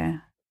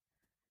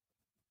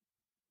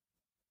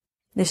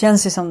det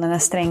känns ju som den här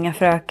stränga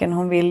fröken.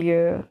 Hon vill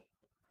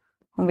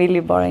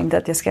ju bara inte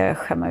att jag ska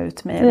skämma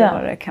ut mig eller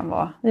vad det kan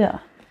vara. Ja.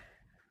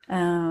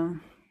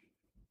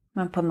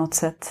 Men på något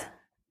sätt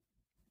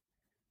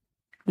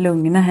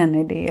lugna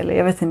henne i det. Eller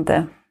jag vet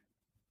inte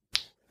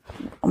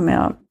om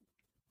jag...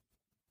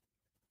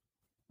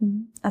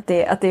 Att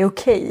det är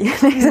okej.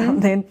 Liksom.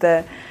 Det är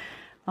inte...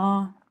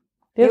 Ja,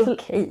 det är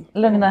okej.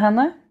 Lugna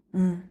henne.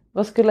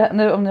 Vad skulle,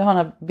 nu om ni har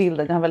den här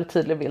bilden, jag har en väldigt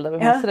tydlig bild av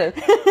hur hon ser ut.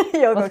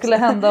 Vad skulle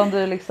hända om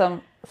du liksom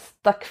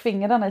stack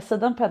fingrarna i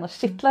sidan på henne och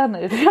kittlade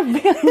henne i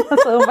revbenen?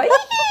 Så hon bara...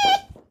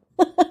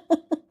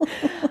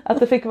 Att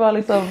det fick vara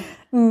liksom,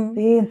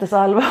 det är inte så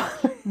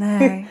allvarligt.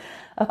 Nej.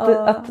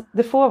 Att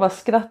det får vara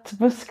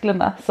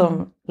skrattmusklerna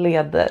som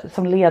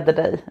leder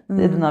dig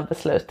i dina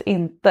beslut.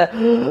 Inte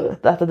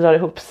att det drar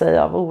ihop sig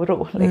av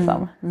oro.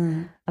 Liksom.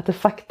 Att det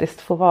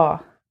faktiskt får vara...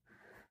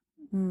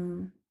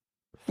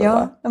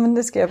 Ja, men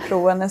det ska jag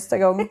prova nästa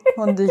gång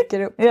hon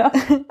dyker upp. Ja.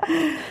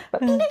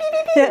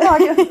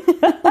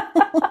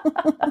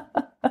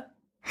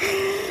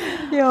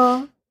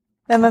 Ja.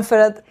 Nej, men för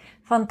att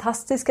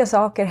fantastiska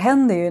saker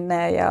händer ju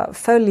när jag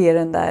följer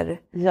den där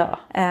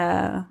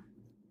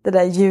det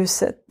där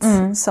ljuset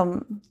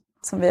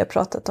som vi har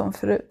pratat om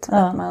förut. Ja.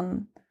 Att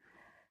man...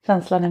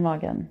 Känslan i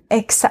magen.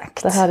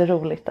 Exakt. Det här är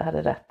roligt, det här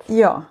är rätt.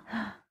 Ja.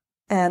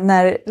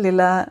 När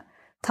lilla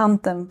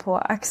tanten på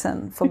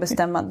axeln får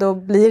bestämma, då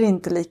blir det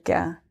inte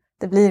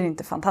det blir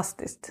inte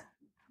fantastiskt.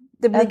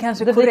 Det blir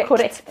kanske det korrekt. Blir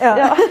korrekt.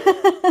 Ja.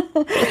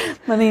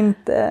 Men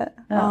inte...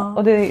 Ja.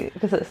 Och du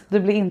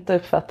blir inte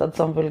uppfattad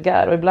som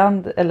vulgär. Och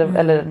ibland,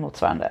 eller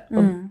motsvarande.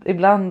 Och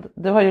ibland,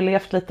 du har ju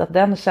levt lite att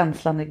den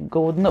känslan är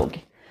god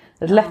nog.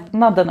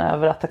 Lättnaden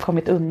över att ha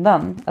kommit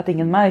undan. Att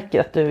ingen märker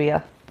att du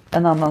är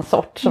en annan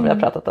sort som vi har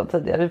pratat om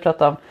tidigare. Vi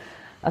pratade om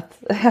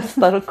att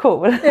hästar och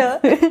kor. Ja.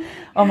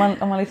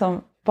 om man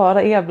liksom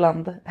bara är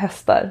bland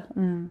hästar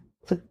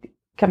så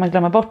kan man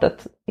glömma bort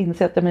att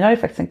inse att men jag är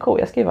faktiskt en ko.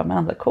 Jag ska ju vara med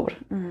andra kor.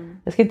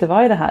 Jag ska inte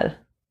vara i det här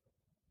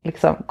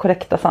liksom,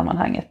 korrekta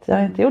sammanhanget. Jag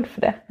är inte gjord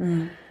för det.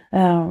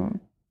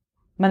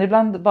 Men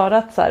ibland bara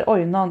att så här,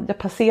 jag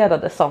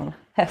passerade som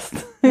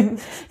häst.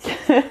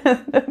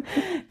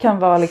 Kan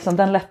vara liksom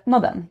den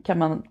lättnaden.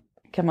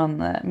 Kan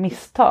man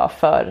missta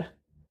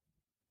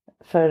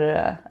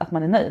för att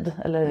man är nöjd.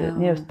 Eller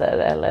njuter.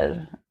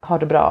 Eller har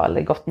det bra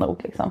eller gott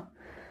nog. Liksom.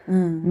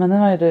 Men nu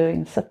har ju du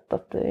insett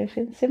att det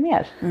finns ju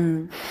mer.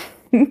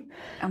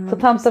 Ja, så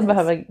tanten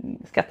behöver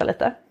skratta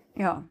lite.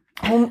 Ja.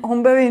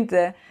 Hon behöver ju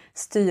inte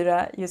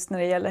styra just när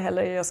det gäller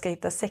heller jag ska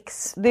hitta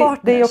sexpartners.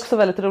 Det är också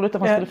väldigt roligt om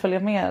man skulle följa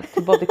med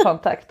till body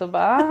contact och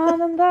bara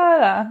den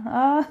där.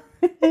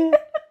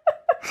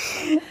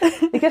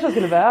 Det kanske man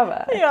skulle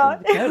behöva. Ja.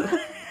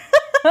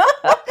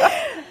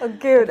 Åh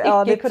gud,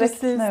 ja det är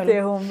precis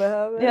det hon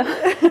behöver. Ja.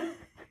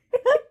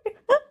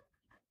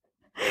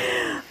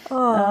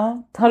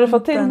 Ja. Har du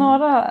fått till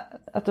några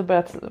att du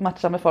börjat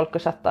matcha med folk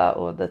och chatta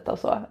och dejta och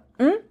så?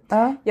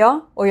 Ja,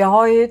 och jag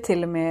har ju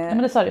till och med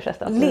men det sa du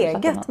förresten,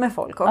 legat med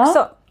folk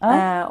också.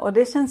 Och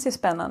det känns ju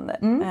spännande.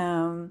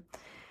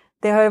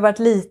 Det har ju varit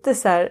lite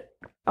så här,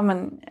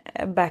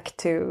 back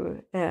to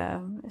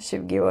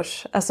 20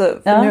 års. Alltså,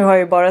 för nu har jag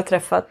ju bara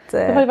träffat...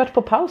 Du har ju varit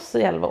på paus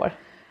i 11 år,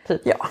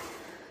 typ. Ja,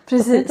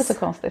 precis. Det är inte så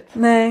konstigt.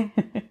 Nej.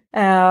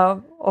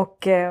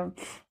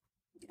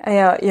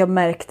 Jag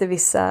märkte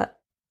vissa...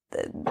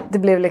 Det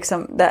blev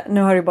liksom,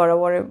 nu har det bara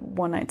varit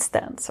one night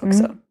stands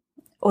också.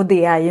 Och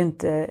det är ju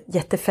inte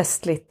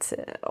jättefestligt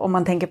om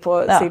man tänker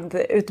på sitt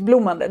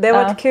utblommande. Det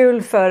har varit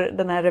kul för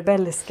den här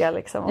rebelliska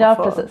liksom,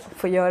 att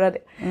få göra det.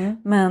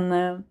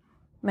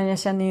 Men jag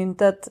känner ju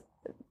inte att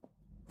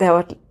det har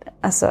varit,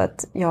 alltså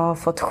att jag har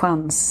fått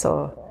chans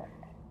att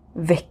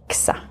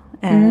växa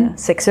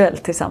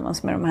sexuellt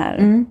tillsammans med de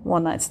här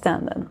one night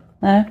standen.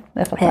 Nej,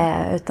 jag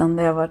fattar. Utan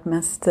det har varit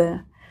mest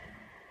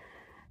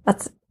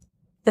att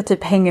jag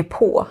typ hänger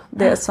på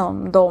det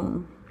som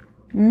de...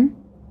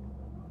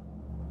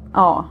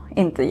 Ja,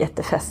 inte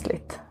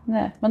jättefestligt.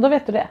 Nej, men då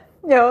vet du det.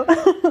 Ja.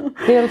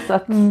 Dels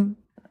att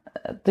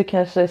du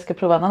kanske ska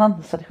prova en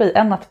annan strategi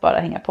än att bara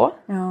hänga på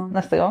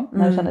nästa gång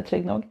när du känner dig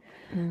trygg nog.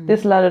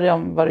 Dels lär du dig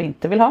om vad du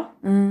inte vill ha.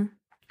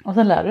 Och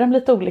sen lär du dig om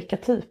lite olika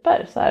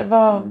typer. Så här,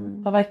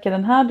 vad verkar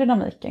den här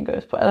dynamiken gå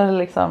ut på? Eller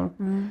liksom,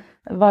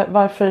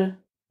 varför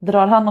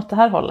drar han åt det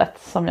här hållet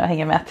som jag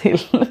hänger med till?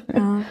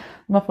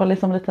 Man får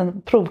liksom en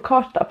liten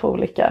provkarta på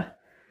olika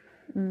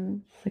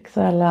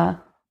sexuella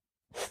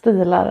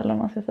stilar eller vad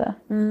man ska säga.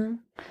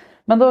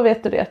 Men då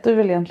vet du det, att du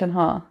vill egentligen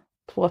ha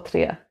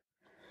 2-3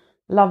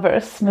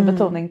 lovers med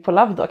betoning på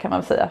love då kan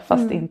man säga.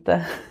 Fast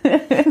inte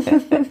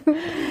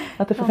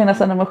att det får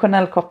finnas en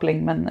emotionell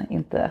koppling men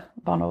inte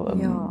barn och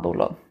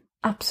bolån.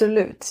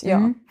 Absolut,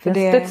 ja. För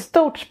det är ett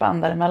stort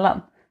spann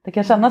däremellan. Det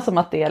kan kännas som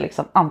att det är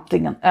liksom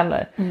antingen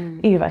eller.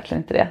 Det är ju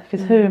verkligen inte det. Det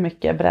finns hur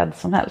mycket bredd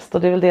som helst.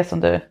 Och det är väl det som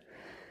du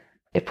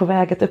är på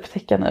väg att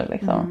upptäcka nu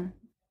liksom.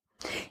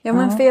 Ja,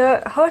 men för jag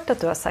har hört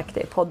att du har sagt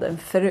det i podden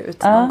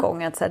förut någon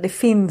gång. Att så här, det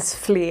finns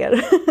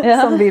fler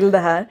som vill det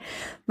här.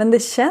 Men det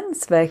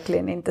känns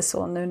verkligen inte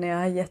så nu när jag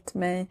har gett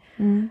mig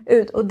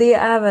ut. Och det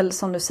är väl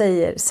som du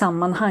säger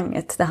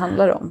sammanhanget det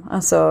handlar om.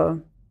 Alltså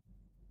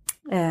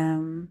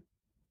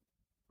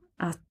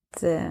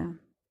att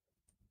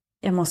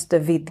jag måste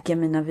vidga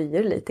mina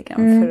vyer lite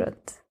grann för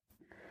att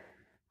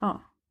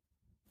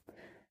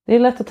Det är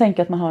lätt att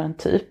tänka att man har en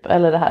typ.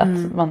 Eller det här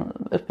att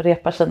man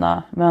upprepar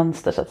sina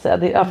mönster så att säga.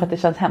 Det är för att det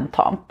känns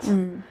hemtamt.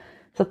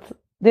 Så att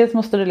dels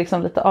måste du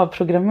liksom lite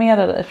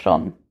avprogrammera dig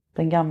från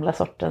den gamla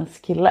sortens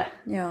kille.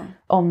 Ja.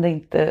 Om du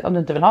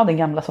inte vill ha den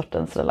gamla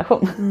sortens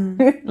relation.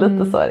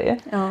 Lite så är det.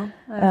 Ja,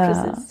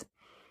 precis.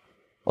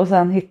 Och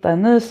sen hitta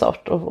en ny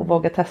sort och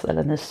våga testa.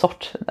 Eller en ny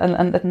sort.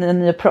 En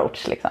ny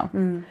approach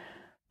liksom.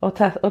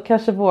 Och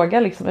kanske våga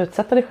liksom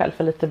utsätta dig själv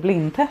för lite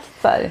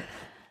blindtest. Så här.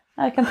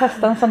 Jag kan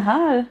testa en sån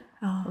här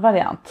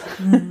variant.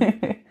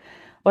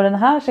 Och den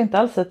här ser inte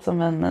alls ut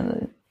som en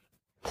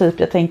typ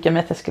jag tänker mig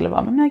att jag skulle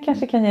vara. Men jag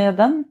kanske kan ge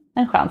den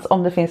en chans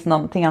om det finns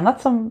någonting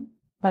annat som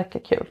verkar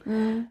kul.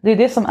 Det är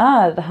det som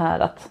är det här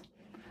att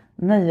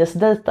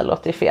nöjesdejta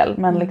låter ju fel.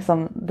 Men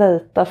liksom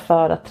dejta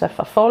för att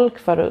träffa folk,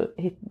 för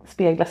att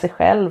spegla sig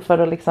själv, för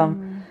att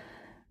liksom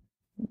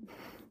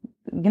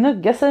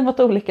gnugga sig mot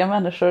olika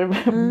människor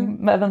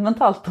även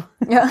mentalt.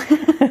 Ja.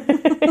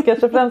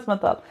 Kanske främst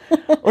mentalt.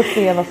 Och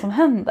se vad som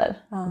händer.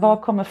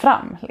 Vad kommer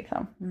fram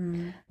liksom.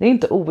 Det är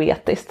inte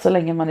oetiskt så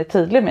länge man är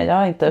tydlig med. Jag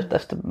är inte ute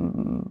efter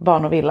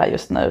barn och villa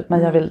just nu.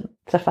 Men jag vill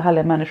träffa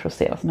härliga människor och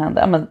se vad som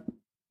händer. Men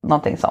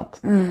någonting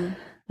sånt.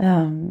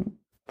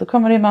 Då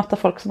kommer du möta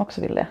folk som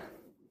också vill det.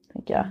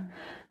 Tänker jag.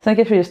 Sen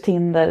kanske just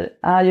Tinder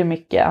är ju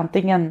mycket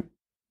antingen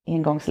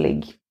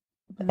engångsligg.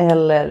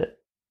 Eller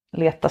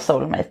leta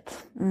soulmate.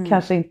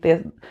 Kanske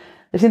inte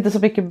det finns inte så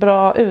mycket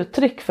bra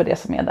uttryck för det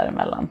som är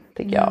däremellan,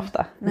 tycker jag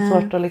ofta. Det är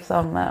svårt att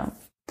liksom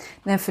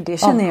Nej, för det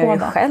känner jag ju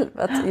själv.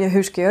 Att,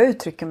 hur ska jag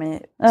uttrycka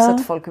mig så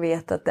att folk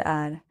vet att det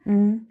är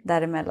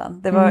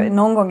däremellan. Det var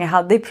någon gång jag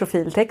hade i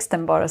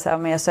profiltexten bara så här,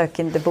 men jag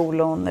söker inte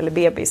bolån eller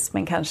bebis,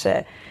 men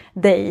kanske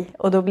dig.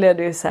 Och då blev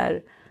det ju så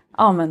här,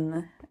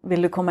 men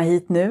vill du komma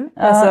hit nu?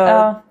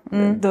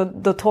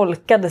 Då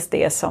tolkades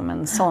det som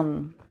en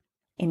sån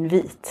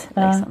invit.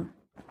 Liksom.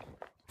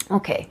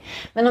 Okej,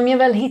 men om jag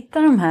väl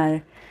hittar de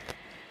här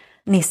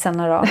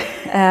nissarna då.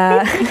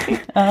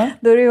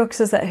 Då är det ju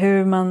också så här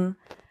hur man...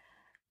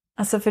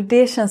 Alltså för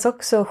det känns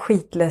också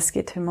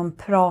skitläskigt hur man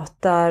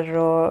pratar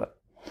och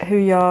hur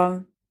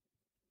jag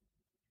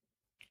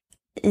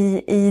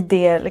i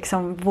det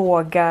liksom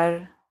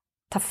vågar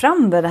ta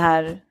fram det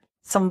här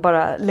som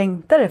bara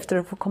längtar efter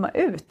att få komma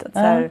ut. Att så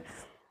här,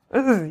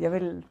 jag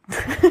vill...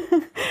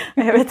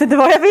 jag vet inte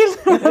vad jag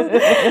vill.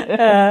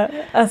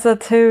 Alltså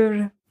att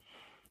hur...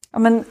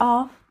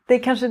 det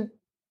är kanske...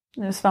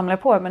 Nu svamlar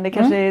jag på, men det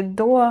kanske är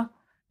då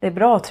det är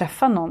bra att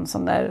träffa någon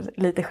som är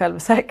lite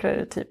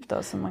självsäkrare typ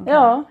då. Som man kan...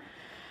 Ja.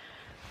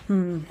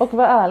 Och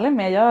vara ärlig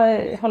med.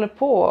 Jag håller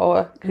på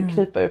att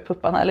krypa ur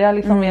pupparna. Eller jag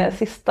liksom är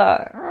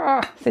sista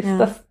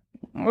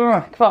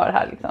kvar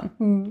här liksom.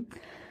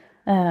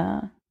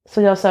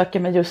 Så jag söker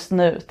mig just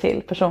nu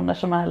till personer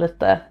som är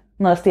lite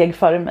några steg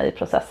före mig i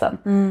processen.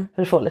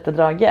 För att få lite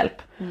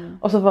draghjälp.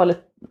 Och så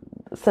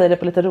säger det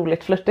på lite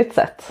roligt flirtigt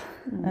sätt.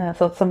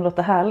 Som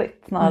låter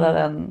härligt snarare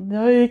än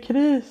jag är i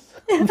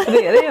kris. För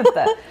det är det ju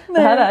inte.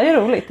 Det här är ju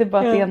roligt. Det är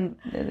bara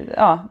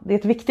att det är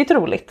ett viktigt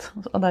roligt.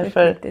 Och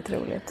därför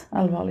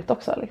allvarligt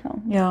också.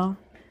 Liksom. Ja,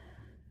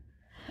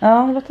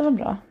 det låter väl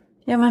bra.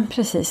 Ja, men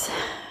precis.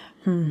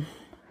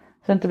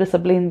 Så det inte blir så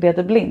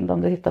blind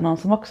om du hittar någon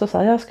som också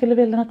säger jag skulle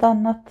vilja något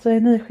annat, jag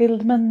är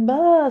nyskild men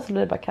så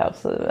blir det bara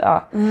kaos.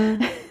 Ja.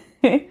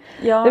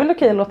 Det är väl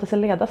okej att låta sig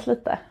ledas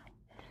lite.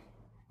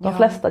 De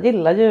flesta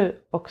gillar ju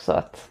också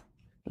att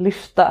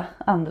lyfta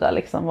andra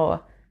liksom och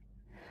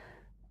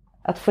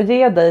att få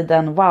ge dig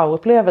den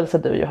wow-upplevelse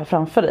du ju har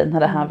framför dig när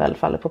det här väl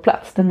faller på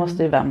plats. Det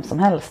måste ju vem som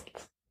helst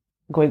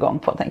gå igång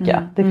på, tänker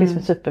jag. Det finns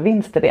en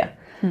supervinst i det.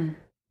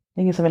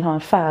 Det är ingen som vill ha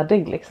en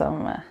färdig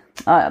liksom.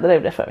 Det där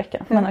gjorde jag förra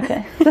veckan. Men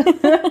okej.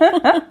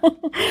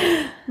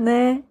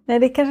 Nej,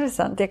 det kanske är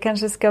sant. Jag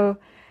kanske ska...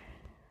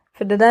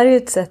 För det där är ju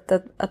ett sätt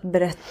att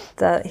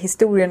berätta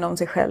historien om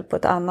sig själv på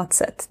ett annat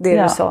sätt.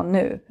 Det du sa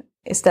nu.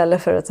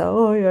 Istället för att säga,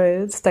 jag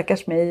är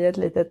stackars mig, ett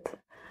litet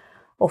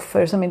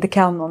offer som inte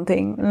kan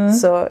någonting.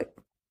 Så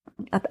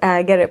att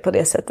äga det på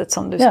det sättet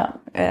som du sa.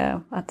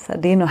 Att så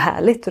här, det är nog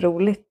härligt och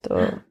roligt.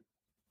 Och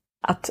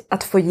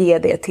att få ge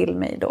det till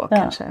mig då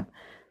kanske.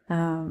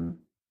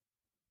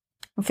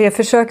 För jag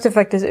försökte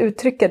faktiskt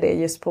uttrycka det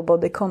just på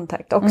Body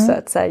Contact också.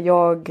 Att så här,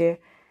 jag är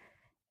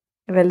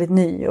väldigt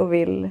ny och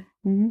vill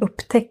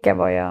upptäcka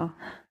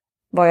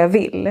vad jag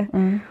vill.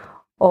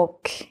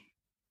 Och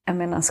jag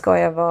menar, ska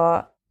jag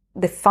vara...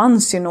 Det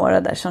fanns ju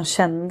några där som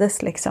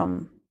kändes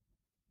liksom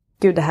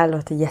gud det här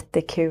låter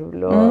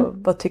jättekul och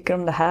vad tycker du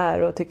om det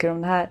här och tycker du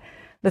om det här.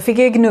 Då fick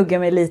jag gnugga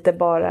mig lite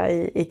bara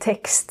i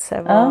text. Så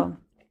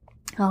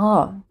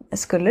jaha,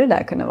 skulle det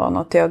där kunna vara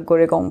något jag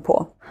går igång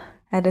på?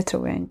 Nej, det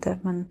tror jag inte.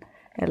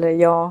 Eller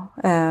ja.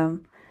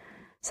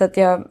 Så att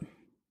jag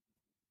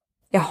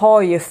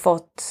har ju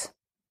fått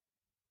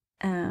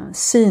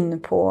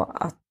syn på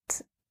att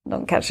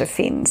de kanske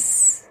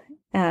finns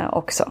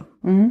också.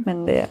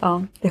 Men det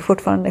är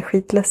fortfarande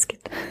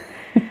skitläskigt.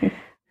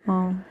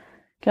 Ja.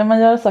 Kan man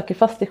göra saker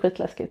fast det är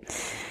skitläskigt?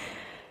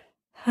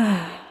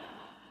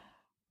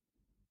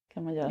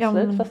 Kan man göra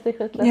slut fast det är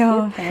skitläskigt?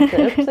 Ja. Kan man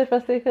klä upp sig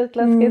fast det är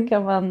skitläskigt?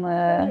 Kan man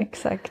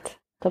exakt.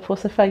 ta på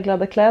sig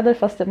färgglada kläder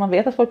fast man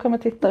vet att folk kommer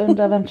titta och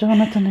undra vem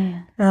Jonathan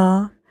är?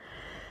 Ja.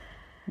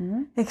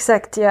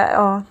 Exakt,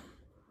 jag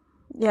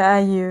är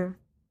ju...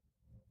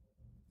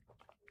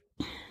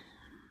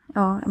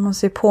 Ja, jag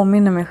måste ju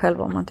påminna mig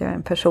själv om att jag är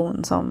en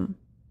person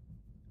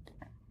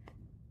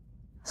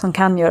som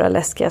kan göra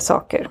läskiga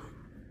saker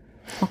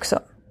också.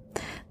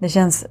 Det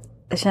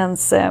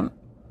känns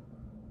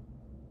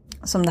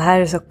som det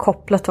här är så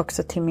kopplat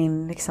också till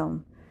min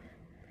liksom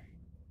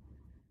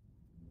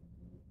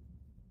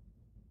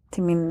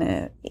till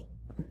min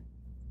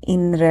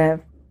inre,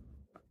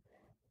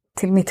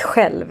 till mitt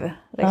själv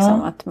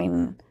liksom,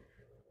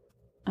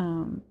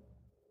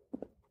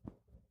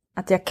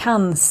 att jag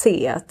kan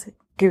se att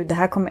gud, det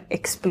här kommer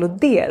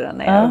explodera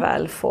när jag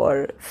väl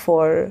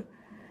får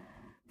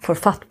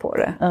fatt på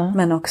det.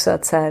 Men också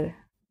att så här,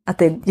 att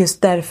det är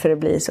just därför det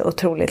blir så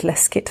otroligt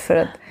läskigt, för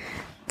att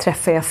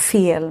träffar jag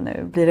fel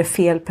nu? Blir det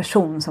fel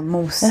person som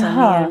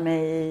mosar ner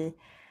mig i...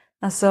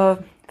 Alltså,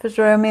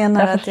 förstår du vad jag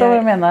menar? Jag förstår vad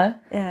du menar.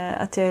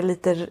 Att jag är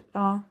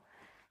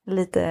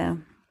lite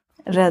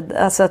rädd.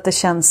 Alltså att det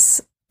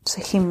känns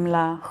så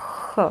himla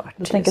skört.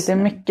 Du tänker att det är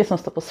mycket som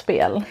står på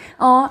spel.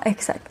 Ja,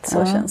 exakt.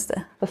 Så känns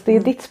det. Fast det är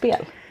ditt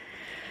spel.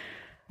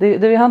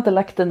 Du har inte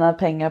lagt dina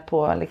pengar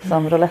på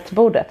liksom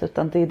roulettebordet,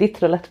 utan det är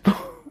ditt roulettebord.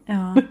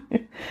 Ja,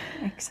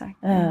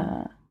 exakt.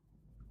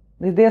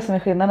 Det är det som är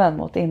skillnaden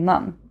mot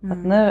innan. Att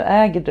nu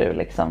äger du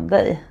liksom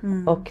dig.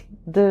 Och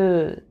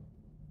du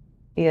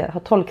har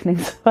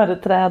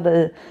tolkningsföreträde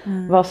i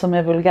vad som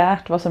är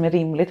vulgärt, vad som är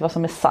rimligt, vad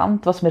som är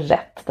sant, vad som är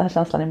rätt. Den här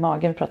känslan i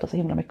magen vi pratar så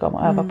himla mycket om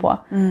att öva på.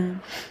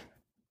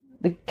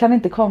 Det kan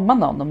inte komma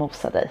någon och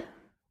mosa dig.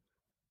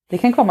 Det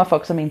kan komma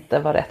folk som inte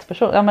var rätt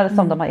person. Ja, men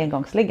som de här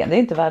engångsliggen. Det är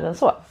inte värre än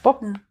så.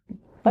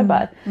 Bye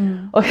bye.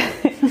 Och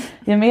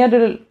ju mer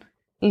du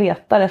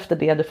letar efter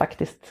det du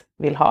faktiskt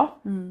vill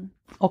ha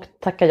och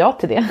tackar ja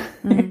till det,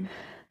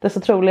 desto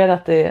troligare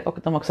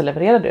att de också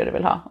levererar det du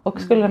vill ha.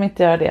 Och skulle de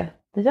inte göra det,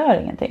 det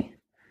gör ingenting.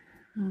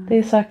 Det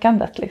är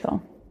sökandet liksom.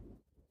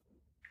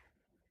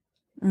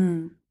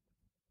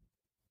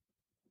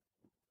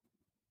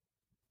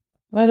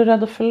 Vad är du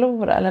rädd att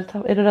förlora?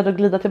 Eller är du rädd att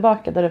glida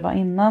tillbaka där du var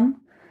innan?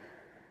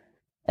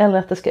 Eller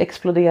att det ska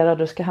explodera och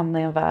du ska hamna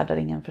i en värld där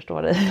ingen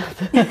förstår dig.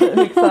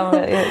 Liksom,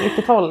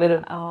 vilket håll är du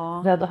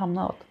rädd att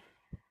hamna åt?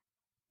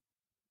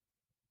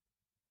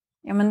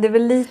 Ja, men det är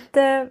väl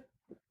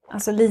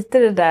lite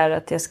det där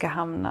att jag ska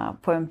hamna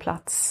på en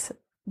plats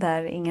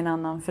där ingen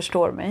annan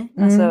förstår mig.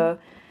 Alltså,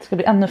 det ska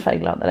bli ännu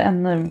färggladare,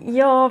 ännu...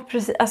 Ja,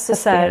 precis. Alltså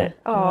så här,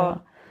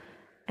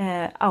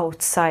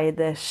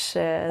 outsiders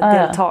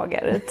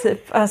deltagare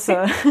typ.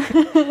 Alltså,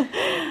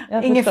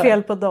 inget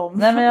fel på dem.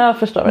 Nej, men jag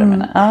förstår vad du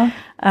menar.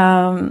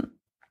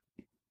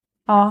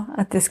 Ja,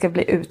 att det ska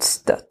bli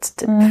utstött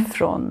typ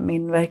från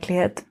min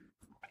verklighet.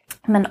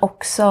 Men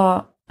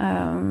också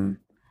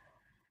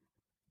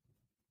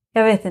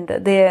jag vet inte,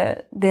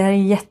 det är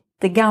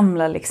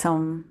jättegamla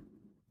liksom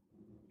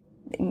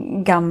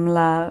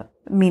gamla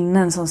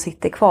minnen som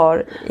sitter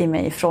kvar i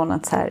mig från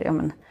att så här, ja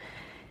men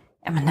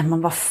när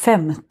man var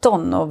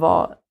 15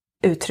 och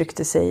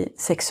uttryckte sig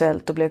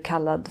sexuellt och blev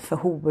kallad för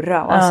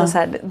hora. Och alltså så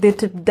här, det är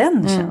typ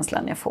den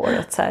känslan jag får.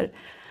 Att så här,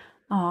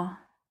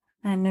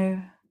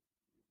 nu...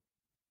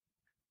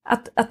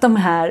 Att de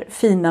här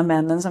fina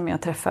männen som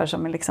jag träffar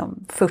som är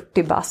liksom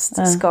 40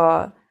 bast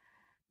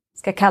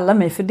ska kalla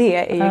mig för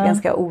det är ju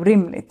ganska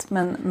orimligt.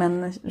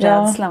 Men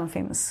rädslan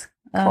finns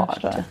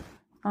kvar.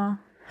 Ja.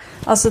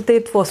 Alltså det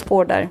är 2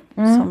 spår där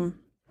som...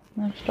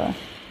 Jag förstår.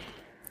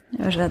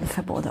 Jag är rädd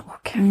för både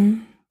och.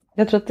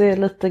 Jag tror att det är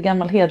lite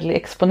gammal hedlig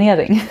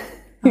exponering.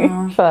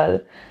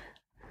 För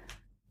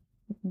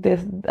det,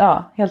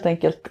 helt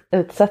enkelt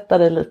utsätta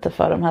dig lite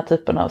för de här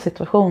typerna av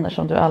situationer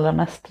som du är allra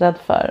mest rädd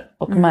för.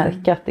 Och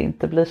märka att det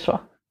inte blir så.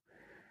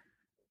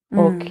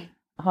 Och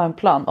ha en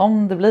plan.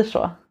 Om det blir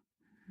så.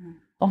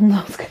 Om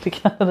de skulle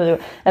kalla dig...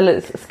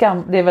 Eller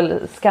det är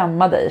väl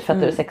skamma dig för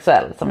att du är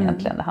sexuell som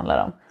egentligen det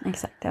handlar om.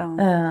 Exakt, ja.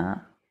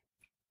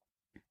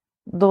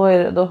 Då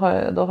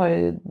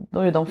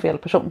är ju de fel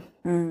person.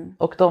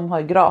 Och de har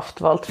ju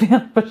gravt valt fel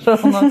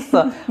person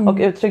också. Och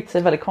uttryckt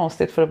sig väldigt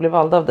konstigt för att bli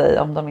valda av dig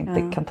om de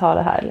inte kan ta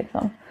det här.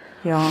 Liksom.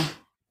 Ja.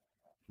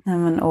 Nej,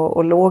 men,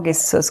 och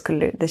logiskt så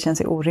skulle det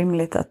känns ju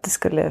orimligt att det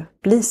skulle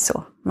bli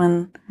så.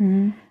 Men,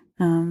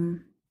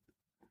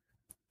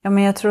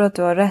 men jag tror att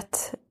du har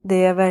rätt.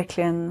 Det är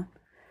verkligen...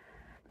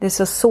 det är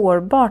så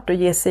sårbart att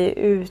ge sig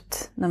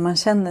ut när man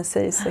känner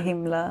sig så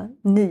himla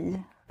ny.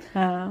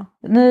 Ja.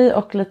 Ny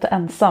och lite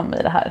ensam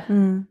i det här.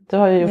 Du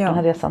har ju gjort den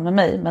här resan med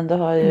mig, men du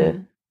har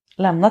ju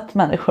lämnat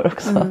människor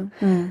också.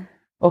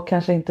 Och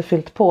kanske inte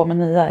fyllt på med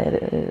nya i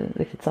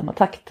riktigt samma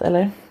takt,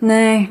 eller?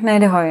 Nej,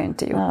 det har jag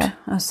inte gjort. Ja.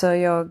 Alltså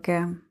jag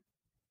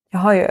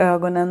har ju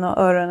ögonen och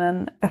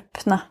öronen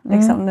öppna.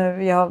 Liksom.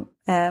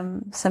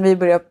 Sen vi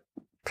började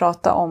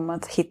prata om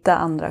att hitta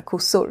andra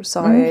kossor så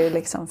har jag ju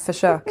liksom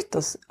försökt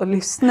att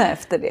lyssna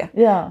efter det.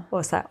 Ja.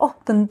 Och så här,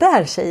 den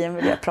där tjejen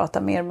vill jag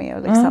prata mer med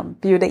och liksom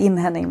bjuda in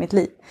henne i mitt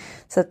liv.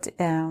 Så att,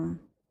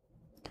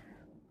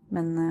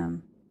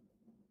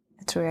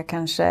 jag tror jag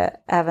kanske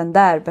även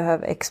där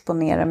behöver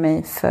exponera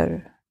mig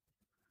för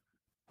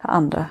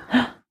andra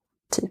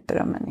typer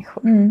av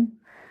människor.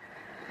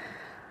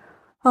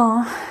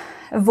 Ja,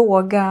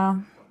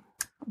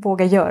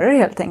 våga göra det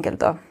helt enkelt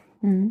då.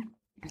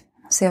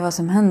 Se vad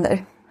som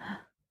händer.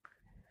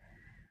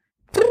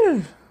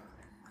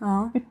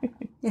 Ja,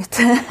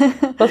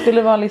 Vad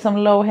skulle vara liksom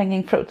low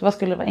hanging fruit? Vad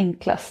skulle vara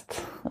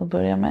enklast att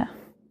börja med?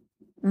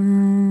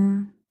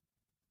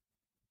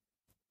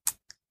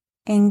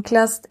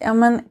 Enklast, ja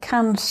men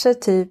kanske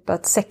typ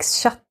att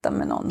sexchatta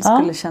med någon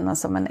skulle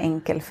kännas som en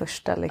enkel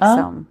första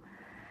liksom.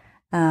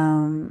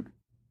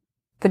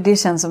 För det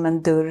känns som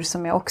en dörr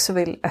som jag också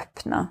vill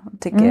öppna.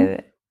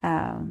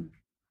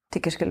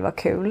 Tycker skulle vara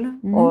kul.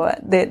 Och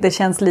det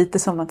känns lite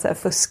som att så här,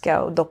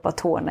 fuska och doppa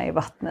tårna i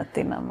vattnet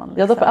innan man... Liksom...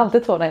 Jag doppar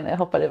alltid tårna innan jag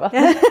hoppar i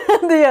vattnet.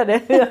 Det gör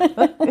det.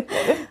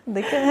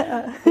 Det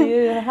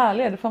är ju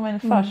härligt. Då får man en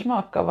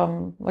försmak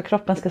av vad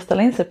kroppen ska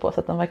ställa in sig på. Så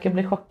att den varken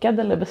blir chockad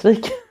eller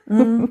besviken.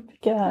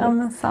 Ja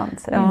men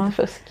sant. Så det är inte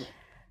fusk.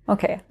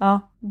 Okej, ja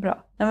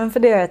bra. Ja, men för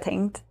det har jag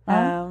tänkt.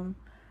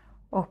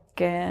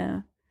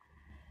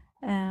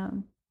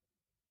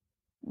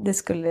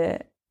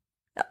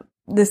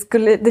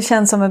 Det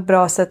känns som ett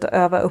bra sätt att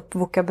öva upp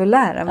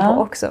vokabulären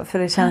på också. För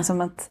det känns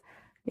som att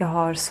jag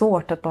har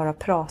svårt att bara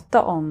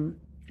prata om...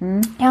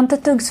 Jag har inte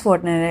ett dugg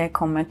svårt när det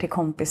kommer till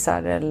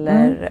kompisar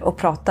eller att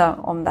prata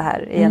om det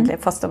här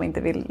egentligen. Fast de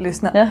inte vill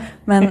lyssna. Ja.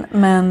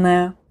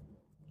 Men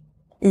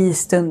i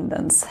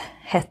stundens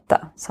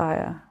hetta så har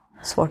jag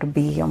svårt att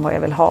be om vad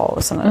jag vill ha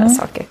och sådana där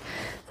saker.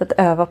 Så att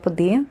öva på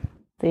det.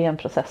 Det är en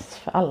process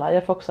för alla.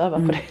 Jag får också öva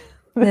på det.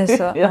 Det är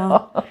så,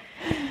 ja.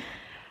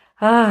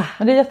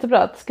 Men det är jättebra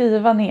att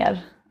skriva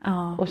ner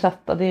och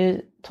chatta. Det är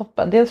ju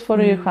toppen. Dels får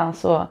du ju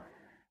chans att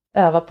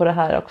öva på det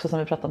här också som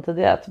vi pratade om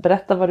tidigare. Att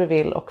berätta vad du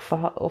vill och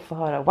få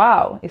höra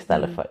wow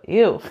istället för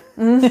ew.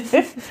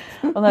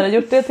 Och när du har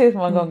gjort det tillräckligt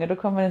många gånger då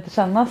kommer det inte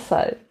kännas så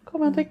här.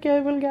 Kommer jag tycka jag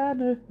är vulgär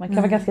nu? Man kan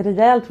vara ganska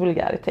rejält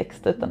vulgär i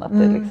text utan att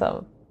det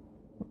liksom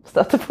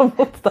stöter på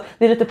motstånd.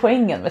 Det är lite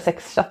poängen med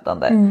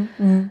sexchattande.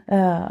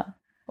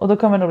 Och då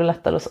kommer det nog bli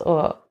lättare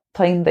att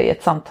ta in det i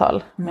ett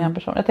samtal med en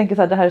person. Jag tänker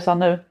så här, det här du sa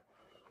nu.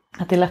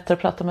 Att det är lättare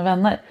att prata med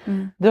vänner.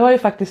 Du har ju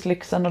faktiskt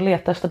lyxen att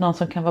leta efter någon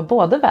som kan vara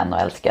både vän och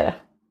älskare.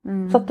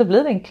 Så att det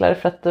blir enklare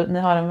för att ni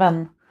har en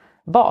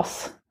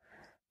vänbas.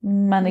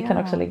 Men ni kan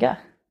också ligga.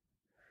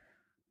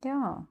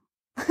 Ja.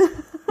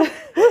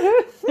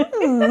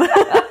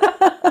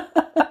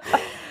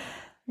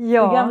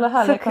 Ja, det gamla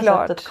härliga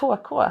konceptet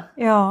KK.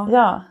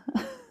 Ja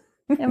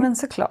men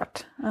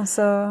såklart.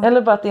 Alltså...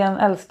 Eller bara att det är en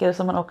älskare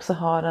som man också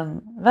har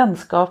en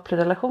vänskaplig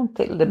relation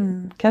till.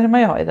 Det kanske man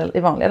ju har i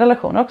vanliga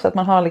relationer också. Att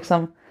man har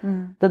liksom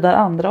det där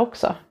andra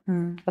också.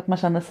 Att man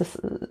känner sig...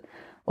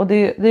 Och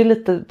det är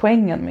lite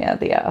poängen med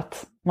det.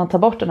 Att man tar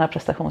bort den här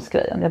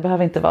prestationsgrejen. Jag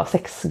behöver inte vara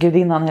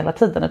sexgudinnan hela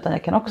tiden. Utan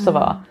jag kan också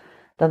vara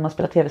den man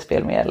spelar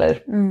tv-spel med.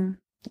 Eller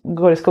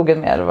går i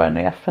skogen med. Eller vad det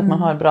nu är. För att man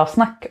har bra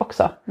snack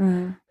också.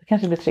 Det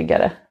kanske blir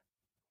tryggare.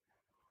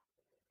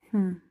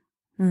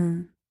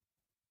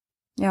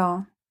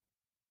 Ja.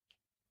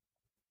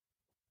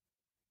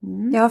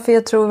 Ja, för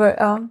jag tror,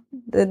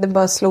 det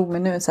bara slog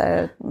mig nu så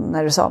här,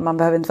 när du sa man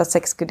behöver inte vara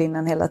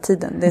sexgudinnan hela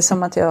tiden. Det är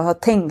som att jag har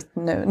tänkt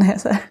nu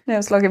när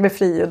jag slagit mig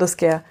fri och då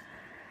ska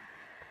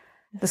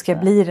jag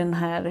bli den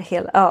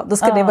här då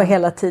ska det vara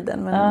hela tiden.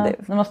 Men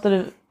nu måste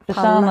du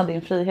förtjäna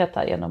din frihet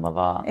här genom att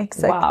vara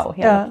wow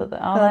hela tiden.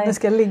 Det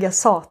ska ligga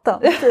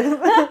satan.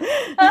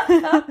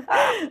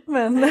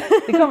 Men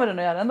det kommer du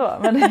nog göra ändå.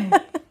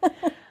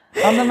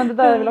 Men det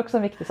där är väl också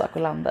en viktig sak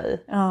att landa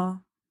i. Ja.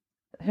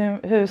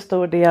 Hur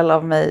stor del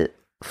av mig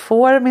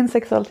får min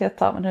sexualitet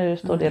ta, men hur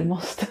stor del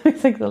måste min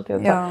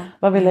sexualitet ta? Ja.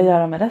 Vad vill jag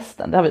göra med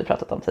resten? Det har vi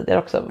pratat om tidigare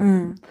också.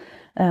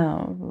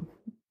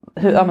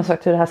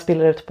 Hur det här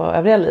spiller ut på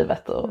övriga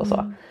livet och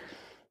så.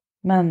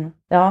 Men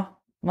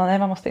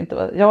man måste inte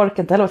vara, jag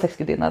orkar inte heller vara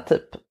sexgudinna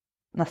typ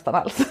nästan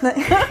alls.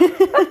 Nej.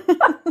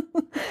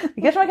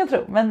 Det kanske man kan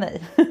tro, men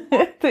nej.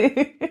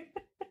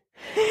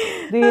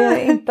 Det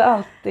är inte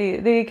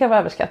alltid, det kan vara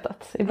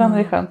överskattat. Ibland är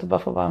det skönt att bara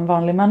få vara en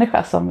vanlig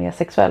människa som är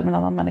sexuell med en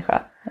annan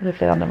människa. Eller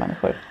flera andra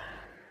människor.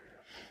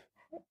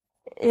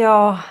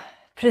 Ja,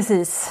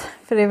 precis.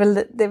 För det är väl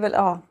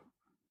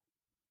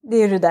det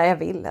är ju det där jag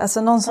vill.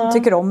 Alltså någon som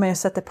tycker om mig och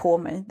sätter på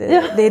mig.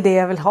 Det är det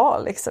jag vill ha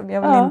liksom.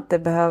 Jag vill inte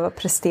behöva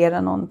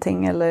prestera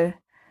någonting eller...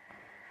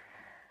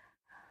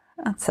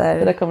 Att så här...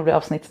 Det där kommer bli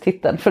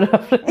avsnittstiteln för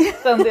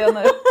det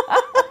nu.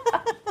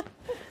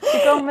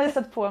 Du kommer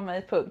sätta på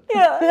mig, punkt.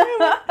 Ja,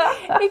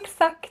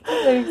 exakt.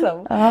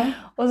 Liksom.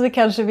 Och så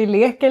kanske vi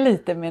leker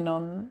lite med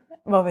någon,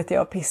 vad vet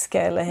jag,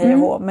 piska eller hej och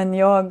hå. Men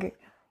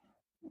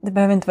det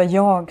behöver inte vara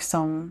jag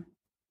som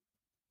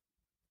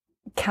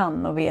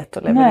kan och vet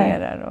och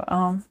levererar. Och,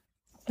 ja.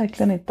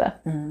 Verkligen inte.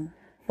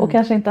 Och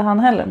kanske inte han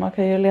heller. Man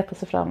kan ju leta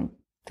sig fram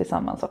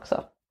tillsammans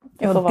också.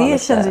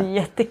 Det känns ju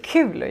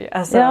jättekul.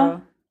 Alltså,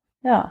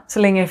 ja. Så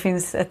länge det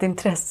finns ett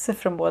intresse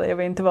från båda. Jag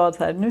vill inte vara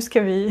så här, nu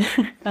ska vi...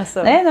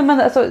 Alltså. Nej,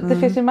 men alltså, det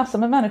finns ju massor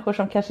med människor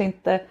som kanske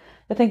inte...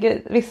 Jag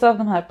tänker, vissa av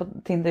de här på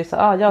Tinder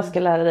är jag ska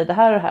lära dig det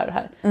här och det här och det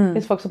här. Det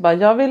finns folk som bara,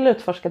 jag vill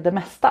utforska det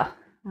mesta.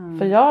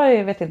 För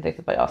jag vet inte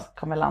riktigt var jag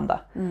kommer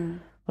landa.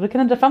 Och då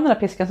kan du dra fram den där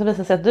piskan så visar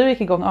det sig att du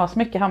gick igång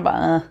asmycket. Han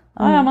bara,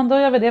 ja men då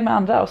gör vi det med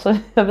andra. Och så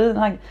gör vi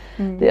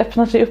det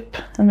öppnar sig upp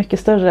en mycket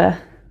större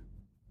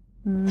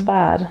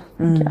sfär.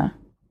 Ja,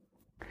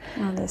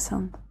 det är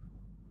sant.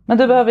 Men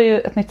du behöver ju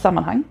ett nytt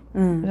sammanhang.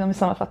 Om vi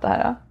sammanfattar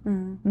här.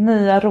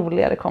 Nya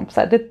roligare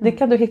kompisar. Det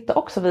kan du hitta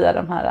också via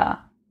de här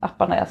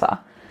apparna jag sa.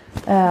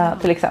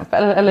 Till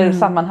exempel. Eller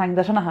sammanhang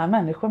där sådana här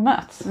människor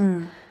möts.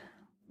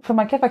 För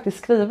man kan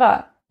faktiskt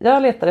skriva.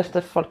 Jag letar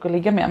efter folk att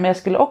ligga med. Men jag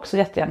skulle också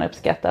jättegärna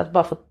uppskatta att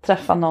bara få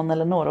träffa någon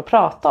eller några och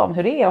prata om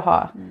hur det är att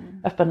ha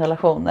öppen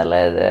relation.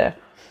 Eller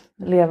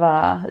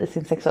leva i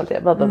sin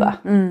sexualitet.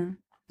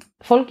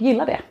 Folk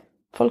gillar det.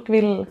 Folk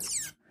vill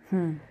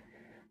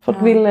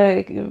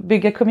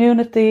bygga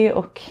community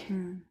och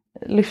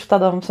lyfta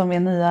dem som är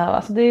nya.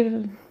 Alltså det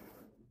är...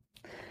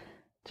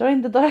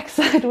 Join the dark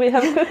side, we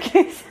have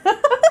cookies.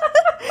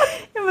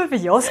 Ja, men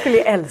för jag skulle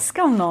ju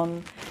älska om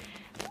någon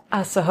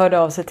hörde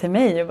av sig till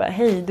mig och bara,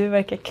 hej, du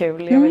verkar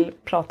kul, jag vill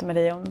prata med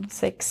dig om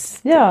sex.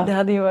 Ja. Det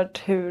hade ju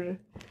varit hur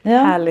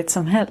härligt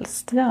som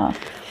helst.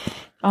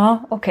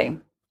 Ja, okej.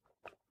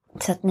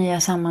 Så att nya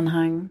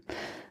sammanhang.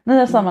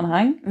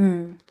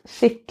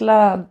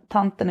 Kittla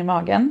tanten i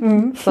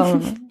magen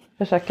som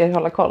försöker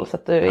hålla koll så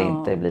att du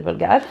inte blir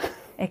vulgär.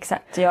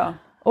 Exakt, ja.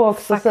 Och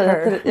också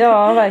säga till,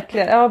 ja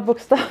verkligen, ja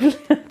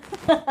bokstavligen.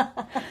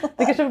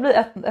 Det kanske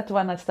blir ett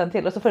one night stand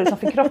till och så får du som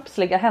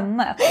förkroppsliga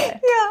henne.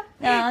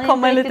 Ja,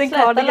 kommer en liten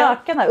kardigan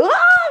här. Vad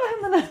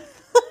händer nu?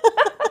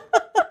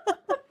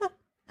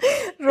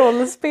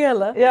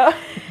 Rollspela. Ja,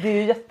 det är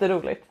ju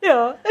jätteroligt.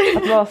 Ja.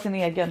 Att vara sin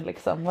egen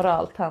liksom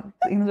moraltant,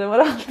 inre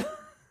moraltant.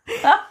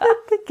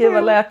 Det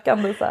var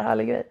läkande, så här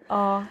härlig grej.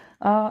 Ja.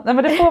 Nej,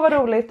 men det får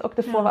vara roligt och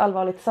det får vara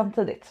allvarligt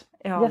samtidigt.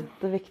 Ja.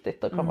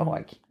 Jätteviktigt att komma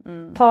ihåg.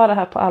 Ta det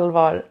här på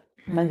allvar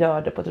men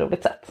gör det på ett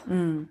roligt sätt.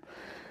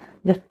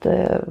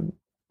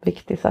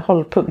 Jätteviktig så här,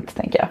 hållpunkt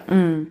tänker jag.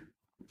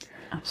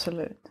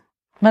 Absolut.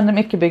 Men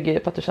mycket bygger ju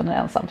på att du känner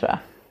dig ensam tror jag.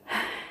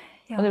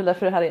 Ja. Och det är väl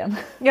därför du är här igen.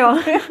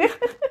 Ja.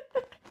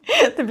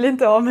 Det blir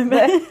inte av med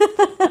mig.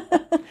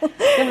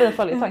 Det blir en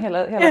följetong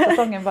hela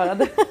säsongen bara.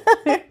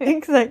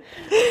 Exakt.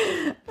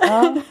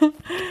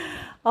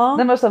 Ja.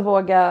 Den måste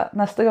våga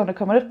nästa gång det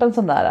kommer upp en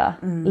sån där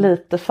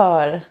lite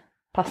för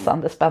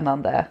passande,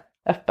 spännande,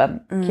 öppen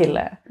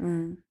kille.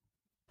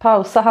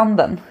 Pausa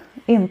handen.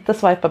 Inte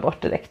swipa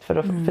bort direkt för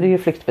det är ju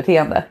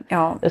flyktbeteende.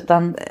 Ja,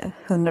 utan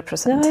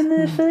 100%. Jag är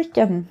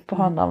nyfiken på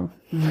honom.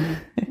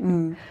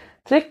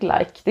 Tryck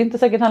like. Det är inte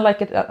säkert han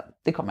likat. Ja,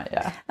 det kommer jag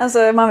göra.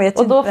 Alltså man vet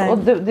ju inte. Och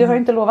du har ju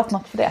inte lovat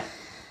något för det.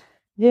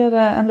 Ge det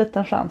en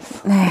liten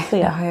chans. Nej,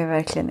 det har jag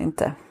verkligen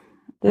inte.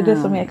 Det är det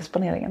som är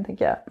exponeringen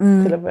tänker jag.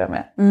 Till att börja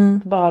med.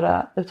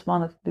 Bara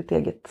utmana ditt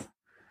eget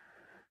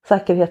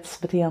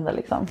säkerhetsbeteende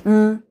liksom.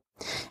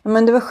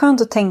 Men det var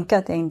skönt att tänka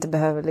att jag inte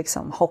behöver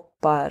liksom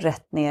hoppa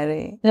rätt ner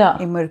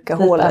i mörka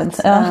hålet.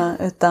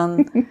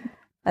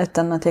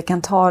 Utan att jag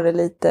kan ta det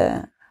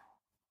lite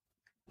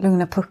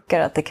lugna puckar.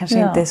 Att det kanske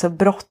inte är så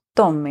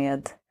bråttom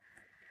med...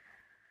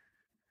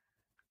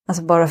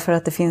 Alltså bara för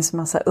att det finns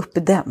massa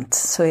uppdämt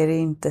så är det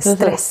inte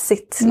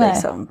stressigt.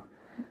 Liksom.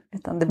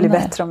 Utan det blir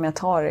bättre om jag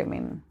tar i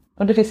min...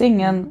 Och det finns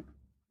ingen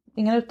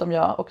utom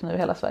jag och nu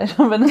hela Sverige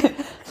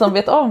som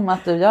vet om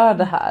att du gör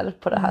det här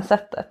på det här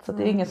sättet. Så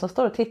det är ingen som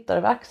står och tittar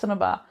över axeln och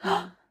bara...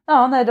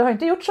 Ja, nej, du har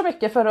inte gjort så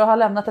mycket för att ha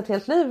lämnat ett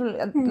helt liv.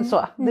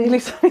 Så. Det är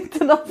liksom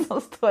inte någon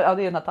som står... Ja,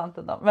 det är ju den här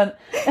tanten då. Men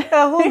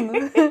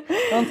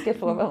hon ska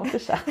få vad hon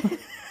förtjänar.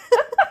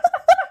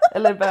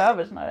 Eller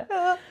behöver snarare.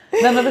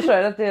 Nej, men förstår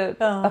jag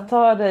att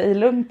ta det i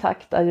lugn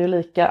takt är ju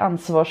lika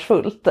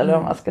ansvarsfullt. Eller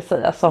vad man ska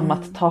säga. Som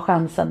att ta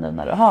chansen nu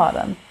när du har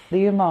den. Det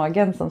är ju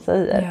magen som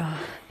säger.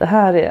 Det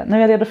här är, nu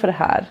är jag redo för det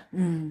här.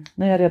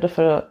 Nu är jag redo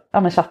för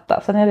att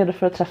chatta. Sen är jag redo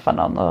för att träffa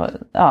någon. Och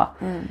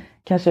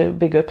kanske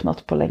bygga upp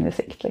något på längre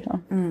sikt.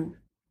 Liksom.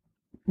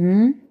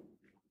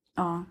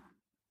 Ja.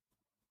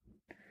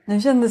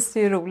 Nu kändes det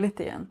ju roligt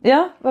igen.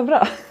 Ja, vad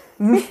bra.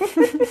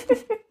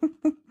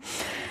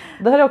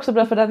 Det här är också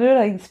bra för nu är det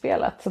här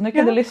inspelat. Så nu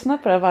kan du lyssna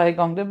på det varje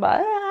gång. Du bara...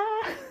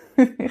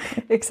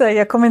 Exakt,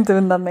 jag kommer inte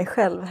undan mig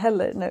själv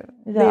heller nu.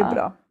 Det är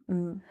bra.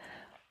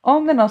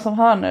 Om det är någon som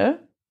hör nu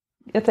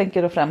jag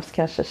tänker då främst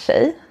kanske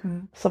tjej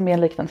som är i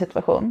en liknande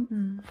situation.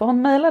 Får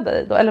hon mejla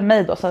dig då? Eller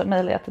mig då, så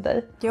mejlar jag till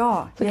dig.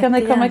 Ja, så kan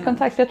ni komma i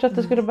kontakt. Jag tror att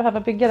du skulle behöva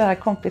bygga det här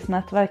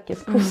kompisnätverket,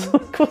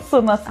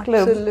 kossornas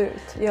klubb.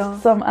 Absolut, ja.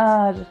 Som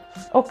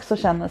också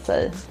känner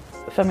sig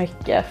för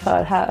mycket,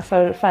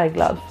 för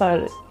färgglad,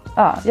 för...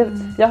 Ja,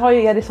 jag har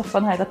ju er i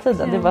soffan hela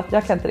tiden. Det är bara att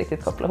jag kan inte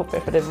riktigt koppla ihop er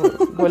för det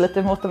går lite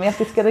emot de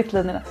etiska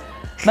riktlinjerna.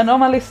 Men om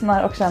man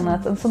lyssnar och känner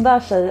att en sån där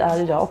tjej är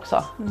ju jag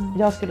också.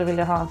 Jag skulle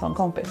vilja ha en sån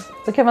kompis.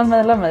 Då kan man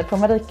mejla mig på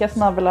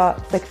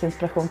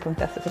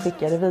marika@sexinspiration.se så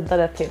skickar jag det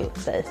vidare till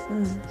dig.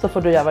 Så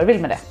får du göra vad du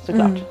vill med det,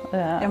 såklart.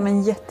 Ja,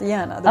 men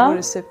jättegärna. Det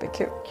vore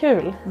superkul.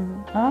 Kul.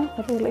 Ja,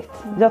 roligt.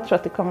 Jag tror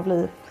att det kommer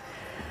bli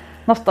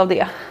något av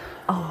det.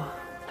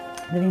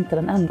 Det är inte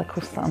den enda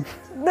kossan.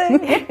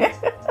 Nej.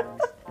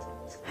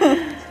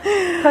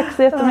 Tack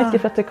så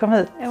jättemycket för att du kom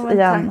hit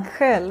igen. Tack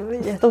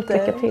själv. Stort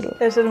lycka till.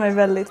 Jag känner mig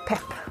väldigt pepp.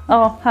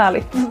 Ja,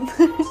 härligt.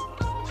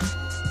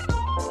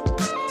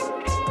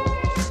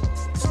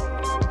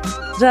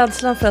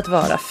 Rädslan för att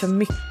vara för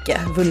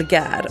mycket,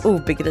 vulgär,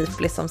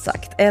 obegriplig som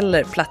sagt,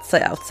 eller platsa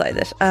i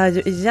outsiders är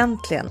ju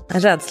egentligen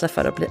en rädsla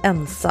för att bli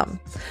ensam.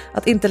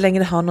 Att inte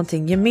längre ha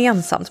någonting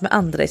gemensamt med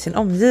andra i sin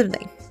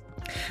omgivning.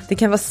 Det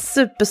kan vara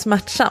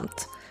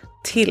supersmärtsamt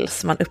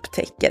tills man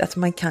upptäcker att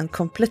man kan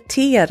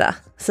komplettera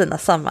sina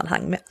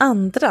sammanhang med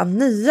andra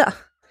nya.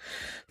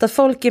 Där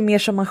folk är mer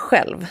som man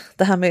själv,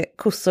 det här med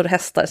kossor och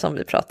hästar som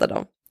vi pratade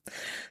om.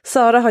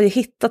 Sara har ju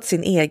hittat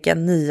sin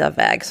egen nya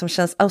väg som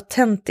känns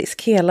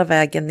autentisk hela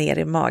vägen ner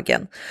i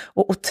magen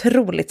och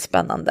otroligt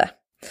spännande.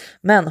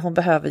 Men hon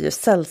behöver ju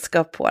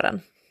sällskap på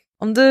den.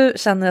 Om du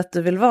känner att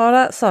du vill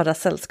vara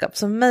Saras sällskap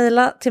så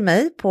mejla till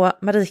mig på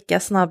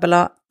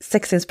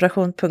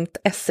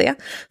marika@sexinspiration.se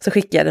så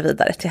skickar jag det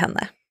vidare till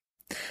henne.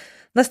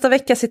 Nästa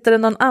vecka sitter det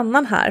någon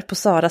annan här på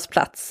Saras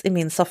plats i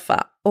min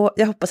soffa och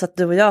jag hoppas att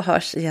du och jag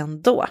hörs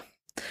igen då.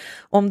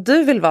 Om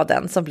du vill vara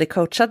den som blir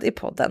coachad i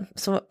podden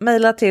så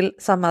mejla till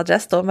samma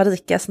adress då,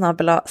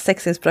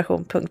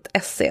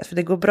 marika@sexinspiration.se, för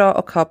det går bra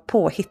att ha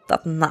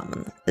påhittat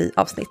namn i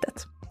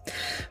avsnittet.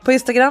 På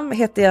Instagram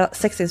heter jag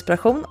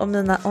Sexinspiration och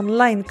mina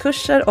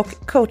onlinekurser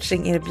och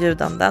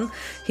coachingerbjudanden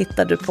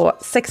hittar du på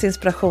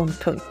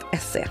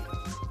sexinspiration.se.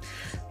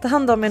 Ta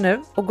hand om er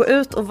nu och gå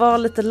ut och var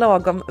lite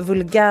lagom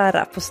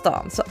vulgära på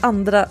stan så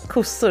andra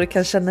kossor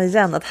kan känna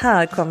igen att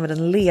här kommer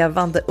en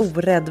levande,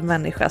 orädd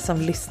människa som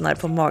lyssnar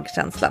på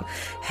magkänslan.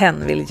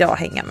 Hen vill jag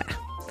hänga med.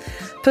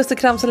 Puss och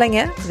kram så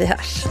länge, vi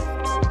hörs.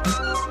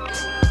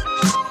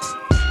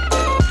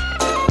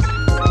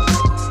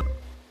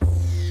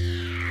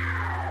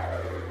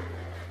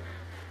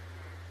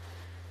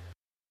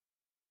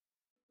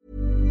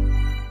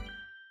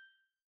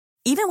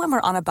 Even when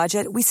we're on a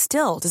budget, we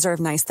still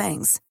deserve nice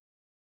things.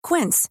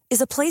 Quince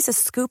is a place to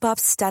scoop up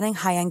stunning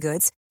high-end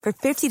goods for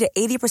 50 to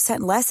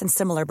 80% less than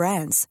similar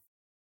brands.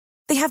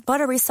 They have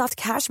buttery soft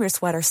cashmere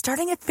sweaters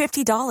starting at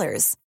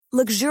 $50,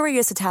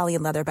 luxurious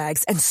Italian leather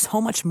bags, and so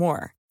much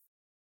more.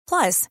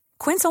 Plus,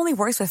 Quince only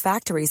works with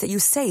factories that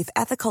use safe,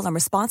 ethical, and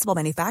responsible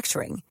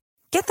manufacturing.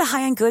 Get the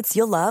high-end goods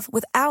you'll love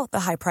without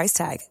the high price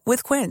tag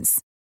with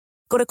Quince.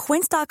 Go to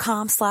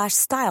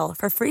quince.com/style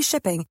for free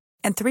shipping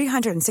and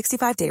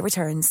 365-day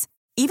returns.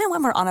 Even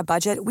when we're on a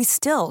budget, we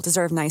still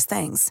deserve nice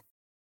things.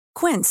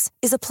 Quince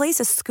is a place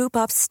to scoop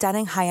up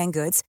stunning high-end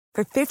goods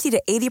for 50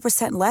 to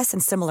 80% less than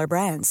similar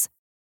brands.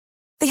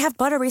 They have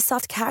buttery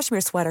soft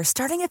cashmere sweaters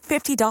starting at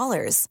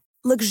 $50,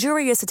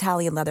 luxurious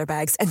Italian leather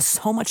bags, and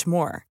so much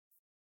more.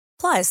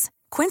 Plus,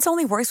 Quince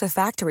only works with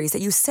factories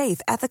that use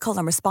safe, ethical,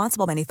 and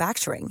responsible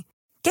manufacturing.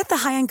 Get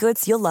the high-end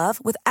goods you'll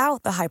love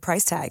without the high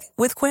price tag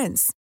with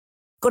Quince.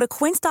 Go to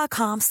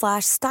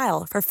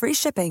quince.com/style for free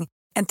shipping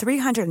and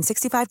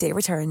 365-day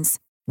returns.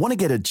 Want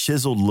to get a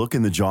chiseled look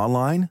in the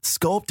jawline?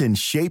 Sculpt and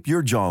shape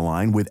your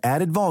jawline with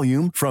added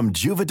volume from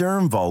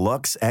Juvederm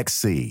Volux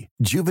XC.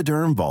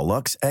 Juvederm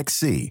Volux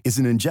XC is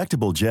an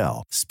injectable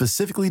gel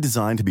specifically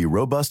designed to be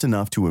robust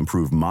enough to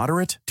improve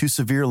moderate to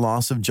severe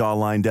loss of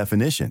jawline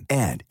definition.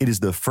 And it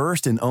is the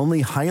first and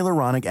only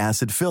hyaluronic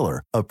acid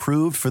filler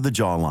approved for the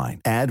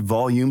jawline. Add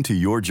volume to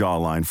your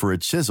jawline for a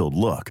chiseled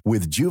look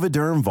with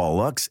Juvederm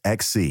Volux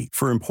XC.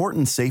 For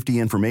important safety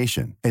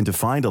information and to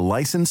find a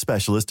licensed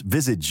specialist,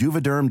 visit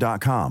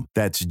juvederm.com.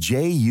 That's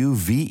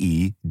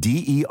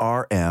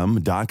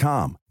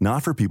JUVEDERM.com.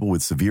 Not for people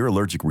with severe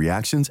allergic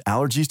reactions,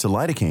 allergies to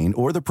lidocaine,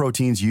 or the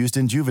proteins used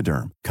in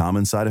Juvederm.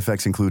 Common side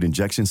effects include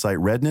injection site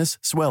redness,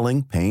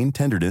 swelling, pain,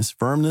 tenderness,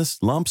 firmness,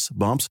 lumps,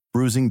 bumps,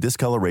 bruising,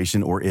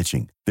 discoloration, or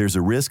itching. There's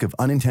a risk of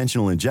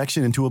unintentional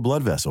injection into a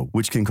blood vessel,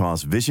 which can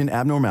cause vision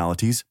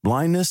abnormalities,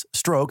 blindness,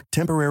 stroke,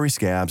 temporary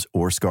scabs,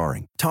 or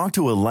scarring. Talk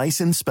to a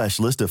licensed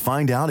specialist to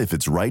find out if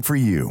it's right for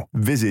you.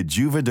 Visit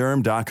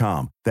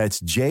Juvederm.com.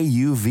 That's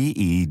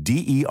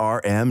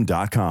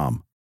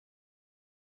JUVEDERM.com.